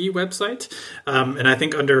 DWenteignen.de website. And I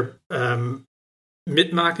think under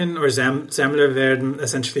Mitmachen or Sammler werden,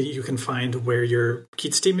 essentially you can find where your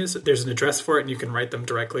Kiez-Team is. There's an address for it and you can write them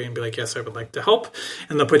directly and be like, yes, I would like to help.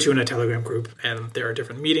 And they'll put you in a Telegram group, and there are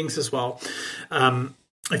different meetings as well.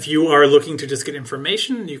 If you are looking to just get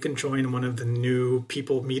information, you can join one of the new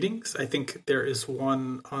people meetings. I think there is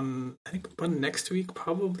one one next week,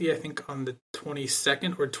 probably. I think on the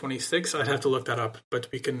 22nd or 26th. I'd have to look that up, but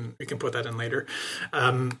we can put that in later.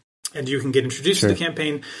 and you can get introduced to the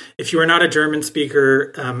campaign. If you are not a German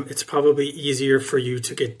speaker, it's probably easier for you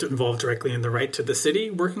to get involved directly in the Right to the City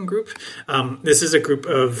working group. This is a group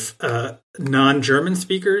of non-German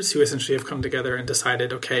speakers who essentially have come together and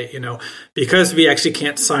decided, okay, because we actually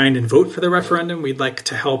can't sign and vote for the referendum, we'd like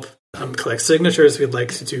to help collect signatures. We'd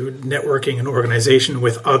like to do networking and organization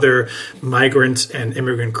with other migrant and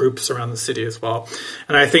immigrant groups around the city as well.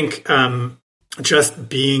 And I think just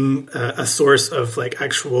being a source of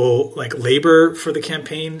actual labor for the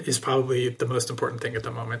campaign is probably the most important thing at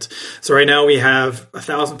the moment. So right now we have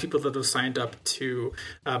 1,000 people that have signed up to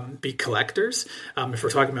be collectors. If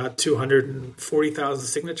we're talking about 240,000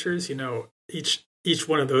 signatures, each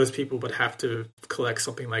one of those people would have to collect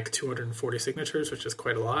something like 240 signatures, which is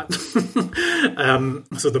quite a lot.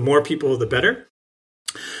 So the more people, the better.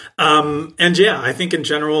 And yeah, I think in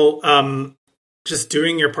general, just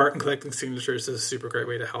doing your part in collecting signatures is a super great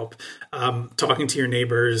way to help. Talking to your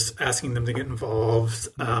neighbors, asking them to get involved,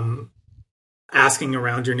 asking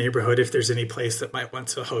around your neighborhood if there's any place that might want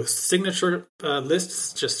to host signature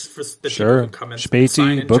lists, just for the people who come and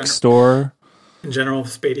Späti, bookstore. In general,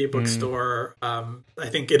 Späti bookstore. I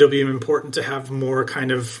think it'll be important to have more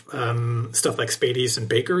kind of stuff like Spätis and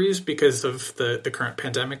bakeries because of the current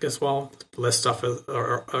pandemic as well. Less stuff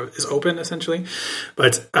is open essentially,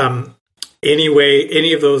 but anyway,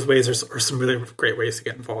 any of those ways are some really great ways to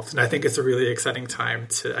get involved. And I think it's a really exciting time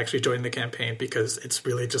to actually join the campaign because it's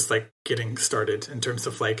really just getting started in terms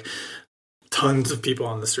of tons of people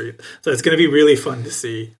on the street. So it's going to be really fun to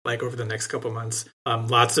see over the next couple months.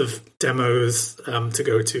 Lots of demos to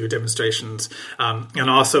go to, demonstrations, and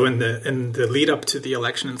also in the lead up to the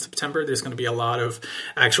election in September, there's going to be a lot of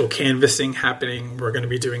actual canvassing happening. We're going to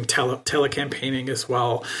be doing telecampaigning as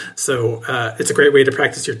well. So it's a great way to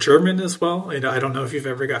practice your German as well. I don't know if you've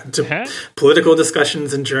ever gotten to political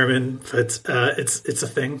discussions in German, but it's a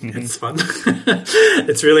thing. Mm-hmm. It's fun.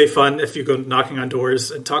 It's really fun if you go knocking on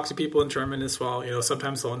doors and talk to people in German as well.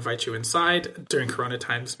 Sometimes they'll invite you inside during Corona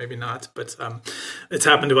times, maybe not, but it's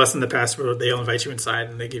happened to us in the past where they'll invite you inside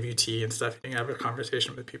and they give you tea and stuff. You can have a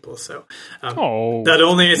conversation with people. So not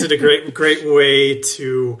only is it a great way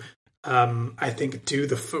to, I think, do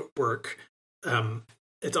the footwork,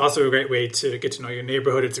 it's also a great way to get to know your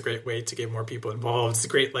neighborhood. It's a great way to get more people involved. It's a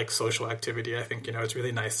great social activity. I think it's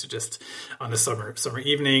really nice to just on a summer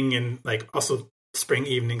evening and also spring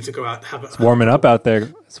evening to go out and it's warming up out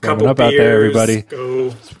there. It's warming up out there, everybody.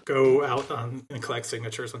 Go out and collect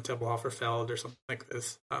signatures on Tempelhofer Feld or something like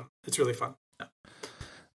this. It's really fun.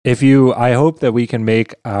 Yeah. I hope that we can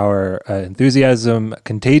make our enthusiasm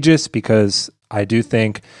contagious, because I do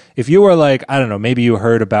think if you were I don't know, maybe you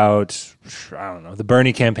heard about, I don't know, the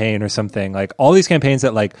Bernie campaign or something, all these campaigns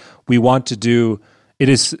that we want to do, it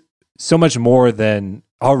is so much more than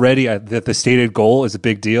already that the stated goal is a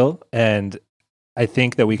big deal. And I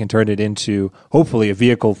think that we can turn it into, hopefully, a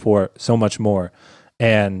vehicle for so much more.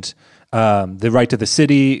 And the Right to the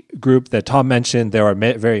City group that Tom mentioned, there are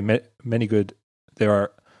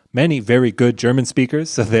many very good German speakers,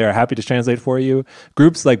 so they are happy to translate for you.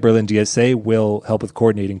 Groups like Berlin DSA will help with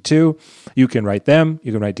coordinating too. You can write them,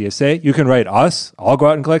 you can write DSA, you can write us. I'll go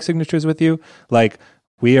out and collect signatures with you.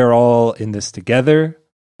 We are all in this together.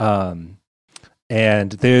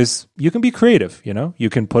 And you can be creative, you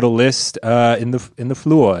can put a list in the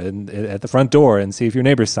floor and at the front door and see if your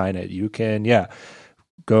neighbors sign it. You can,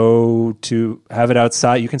 go to have it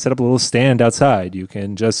outside. You can set up a little stand outside. You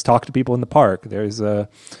can just talk to people in the park. There's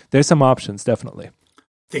some options, definitely. I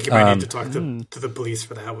think you might need to talk to the police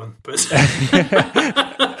for that one, but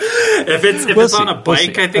if it's on a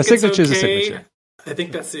bike, I think a signature is a signature. I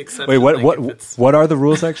think that's the exception. Wait, what are the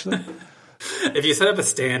rules actually? If you set up a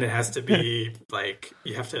stand, it has to be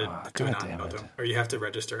you have to do an auto, or you have to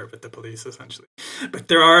register it with the police, essentially. But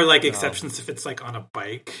there are exceptions. If it's on a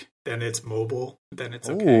bike, then it's mobile, then it's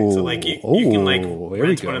okay. So you can rent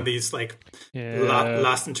one of these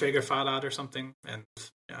Lastenträgerfahrrad or something, and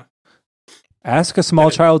ask a small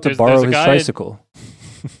child to borrow his tricycle.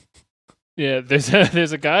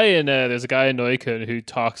 There's a guy in Neukölln who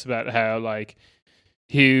talks about how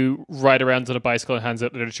who ride around on a bicycle and hands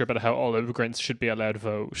out literature about how all immigrants should be allowed to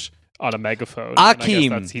vote on a megaphone.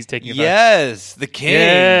 Akim, he's taking the king.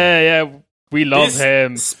 Yeah, we love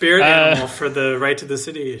him. Spirit animal for the Right to the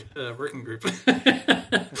City working group.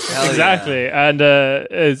 Exactly, and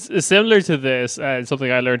it's similar to this.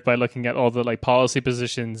 Something I learned by looking at all the policy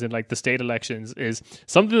positions in the state elections is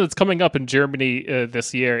something that's coming up in Germany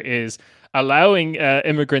this year is allowing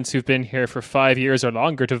immigrants who've been here for 5 years or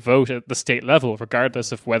longer to vote at the state level,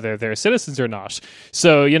 regardless of whether they're citizens or not.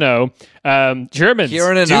 So, Germans,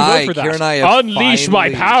 Kieran and do I- vote for that. Kieran and I have Unleash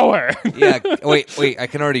my finally- power. Yeah, wait, I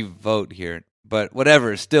can already vote here. But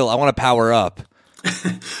whatever, still, I want to power up.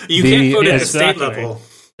 You can't vote at the state Exactly. level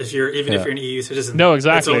if you're an EU citizen. No,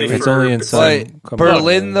 exactly. It's only in But some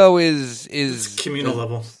Berlin, though, It's is communal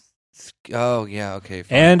level. Oh, yeah, okay.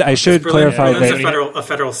 Fine. And I should Berlin, clarify Berlin's that a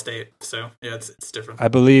federal state, so yeah, it's different. I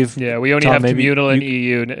believe, Yeah, we only Tom, have maybe communal and you-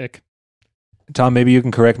 EU, Nick. Tom, maybe you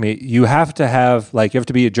can correct me. You have to have you have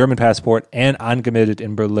to be a German passport and angemeldet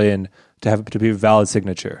in Berlin to be a valid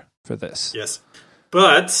signature for this. Yes,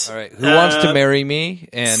 but All right, who wants to marry me?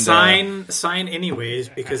 And sign anyways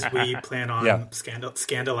because we plan on Yeah.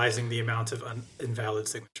 scandalizing the amount of invalid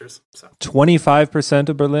signatures. So 25%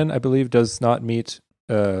 of Berlin, I believe, does not meet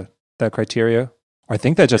that criteria. I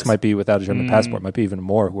think that just Yes. might be without a German passport. Might be even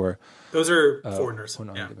more. Who are those are foreigners. who are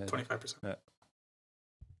Yeah, non-committed. 25%.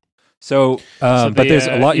 so. But there's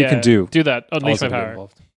a lot you can do. Do that. Unleash also my to get power.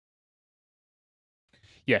 involved.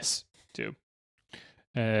 Yes, do.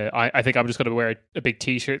 I think I'm just going to wear a big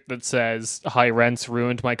T-shirt that says "High rents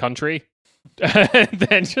ruined my country," and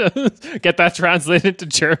then just get that translated to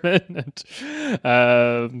German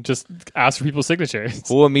and just ask for people's signatures.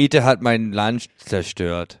 Hohe Miete hat mein Land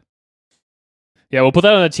zerstört. Yeah, we'll put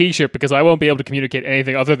that on a T-shirt because I won't be able to communicate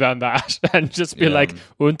anything other than that, and just be Yeah. like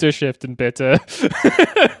Unterschriften bitte.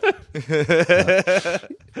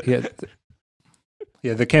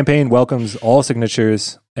 Yeah, the campaign welcomes all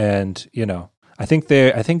signatures, and I think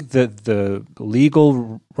the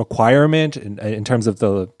legal requirement in terms of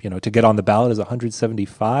the to get on the ballot is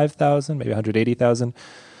 175,000, maybe 180,000.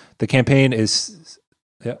 The campaign is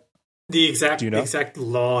The exact Do you know? exact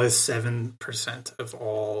law is 7% of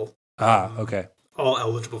all okay. all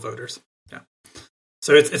eligible voters. Yeah,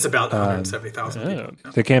 so it's about 170,000 oh. people.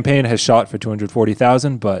 Yeah. The campaign has shot for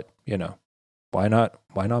 240,000, but why not?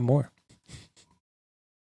 Why not more?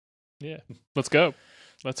 Yeah, let's go.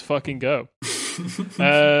 Let's fucking go.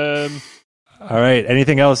 All right.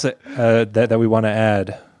 Anything else that we want to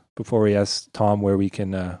add before we ask Tom where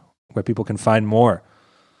people can find more?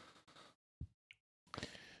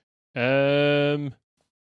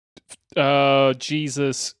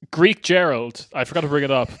 Jesus, Greek Gerald. I forgot to bring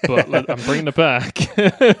it up, but I'm bringing it back.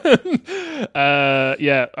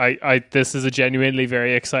 This is a genuinely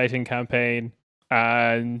very exciting campaign,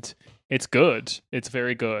 and it's good. It's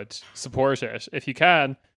very good. Support it if you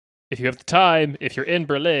can, if you have the time, if you're in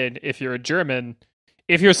Berlin, if you're a German,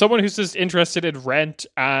 if you're someone who's just interested in rent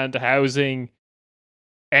and housing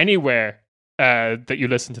anywhere. That you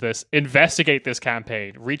listen to this, investigate this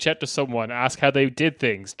campaign, reach out to someone, ask how they did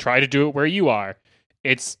things, try to do it where you are.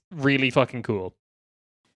 It's really fucking cool.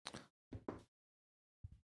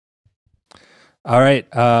 All right.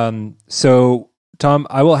 So, Tom,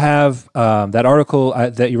 I will have that article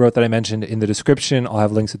that you wrote that I mentioned in the description. I'll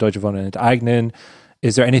have links to Deutsche Wohnen and Eignen.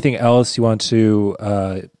 Is there anything else you want to,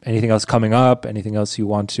 anything else coming up? Anything else you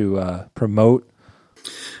want to promote?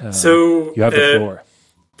 So You have the floor.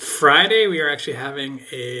 Friday, we are actually having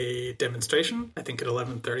a demonstration, I think at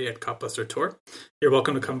 11:30 at Kopbuster Tor. You're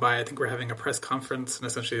welcome to come by. I think we're having a press conference, and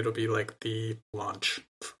essentially it'll be like the launch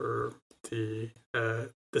for the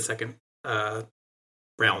second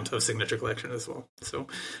round of signature collection as well. So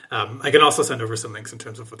I can also send over some links in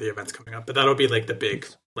terms of what the event's coming up, but that'll be like the big,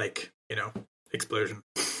 explosion.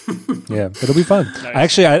 Yeah, it'll be fun. Nice.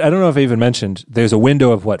 Actually, I don't know if I even mentioned, there's a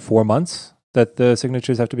window of 4 months that the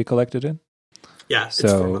signatures have to be collected in? Yeah, it's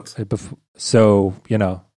 4 months. So,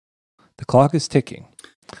 the clock is ticking.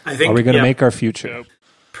 I think Are we going to make our future? Dope.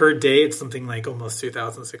 per day it's something like almost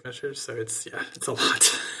 2,000 signatures. So it's a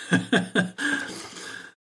lot.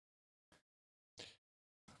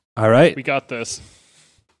 All right. We got this.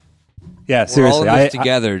 Yeah, We're seriously. all in this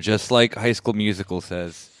together, just like High School Musical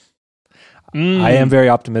says. I am very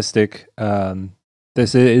optimistic. It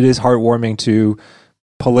is heartwarming to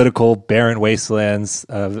political barren wastelands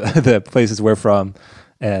of the places we're from,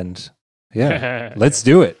 and let's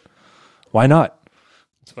do it. Why not?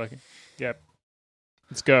 Let's fucking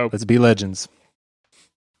let's go. Let's be legends.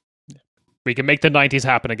 We can make the 90s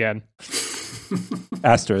happen again.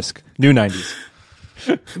 Asterisk. New 90s.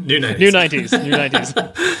 New 90s. New 90s. New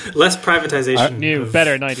 90s. Less privatization. New, of-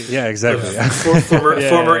 better 90s. Yeah, exactly.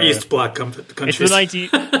 Former Yeah. East Bloc It's countries. the 90s.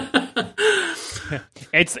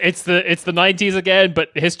 It's the 90s again, but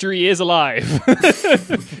history is alive.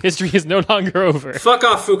 History is no longer over. Fuck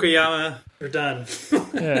off, Fukuyama. We're done.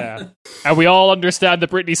 Yeah. And we all understand that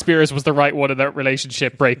Britney Spears was the right one in that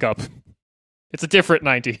relationship breakup. It's a different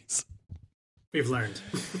 90s. We've learned.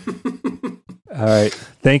 All right.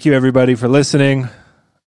 Thank you, everybody, for listening.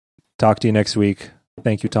 Talk to you next week.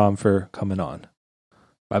 Thank you, Tom, for coming on.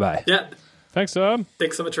 Bye-bye. Yeah. Thanks, Tom.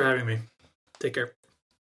 Thanks so much for having me. Take care.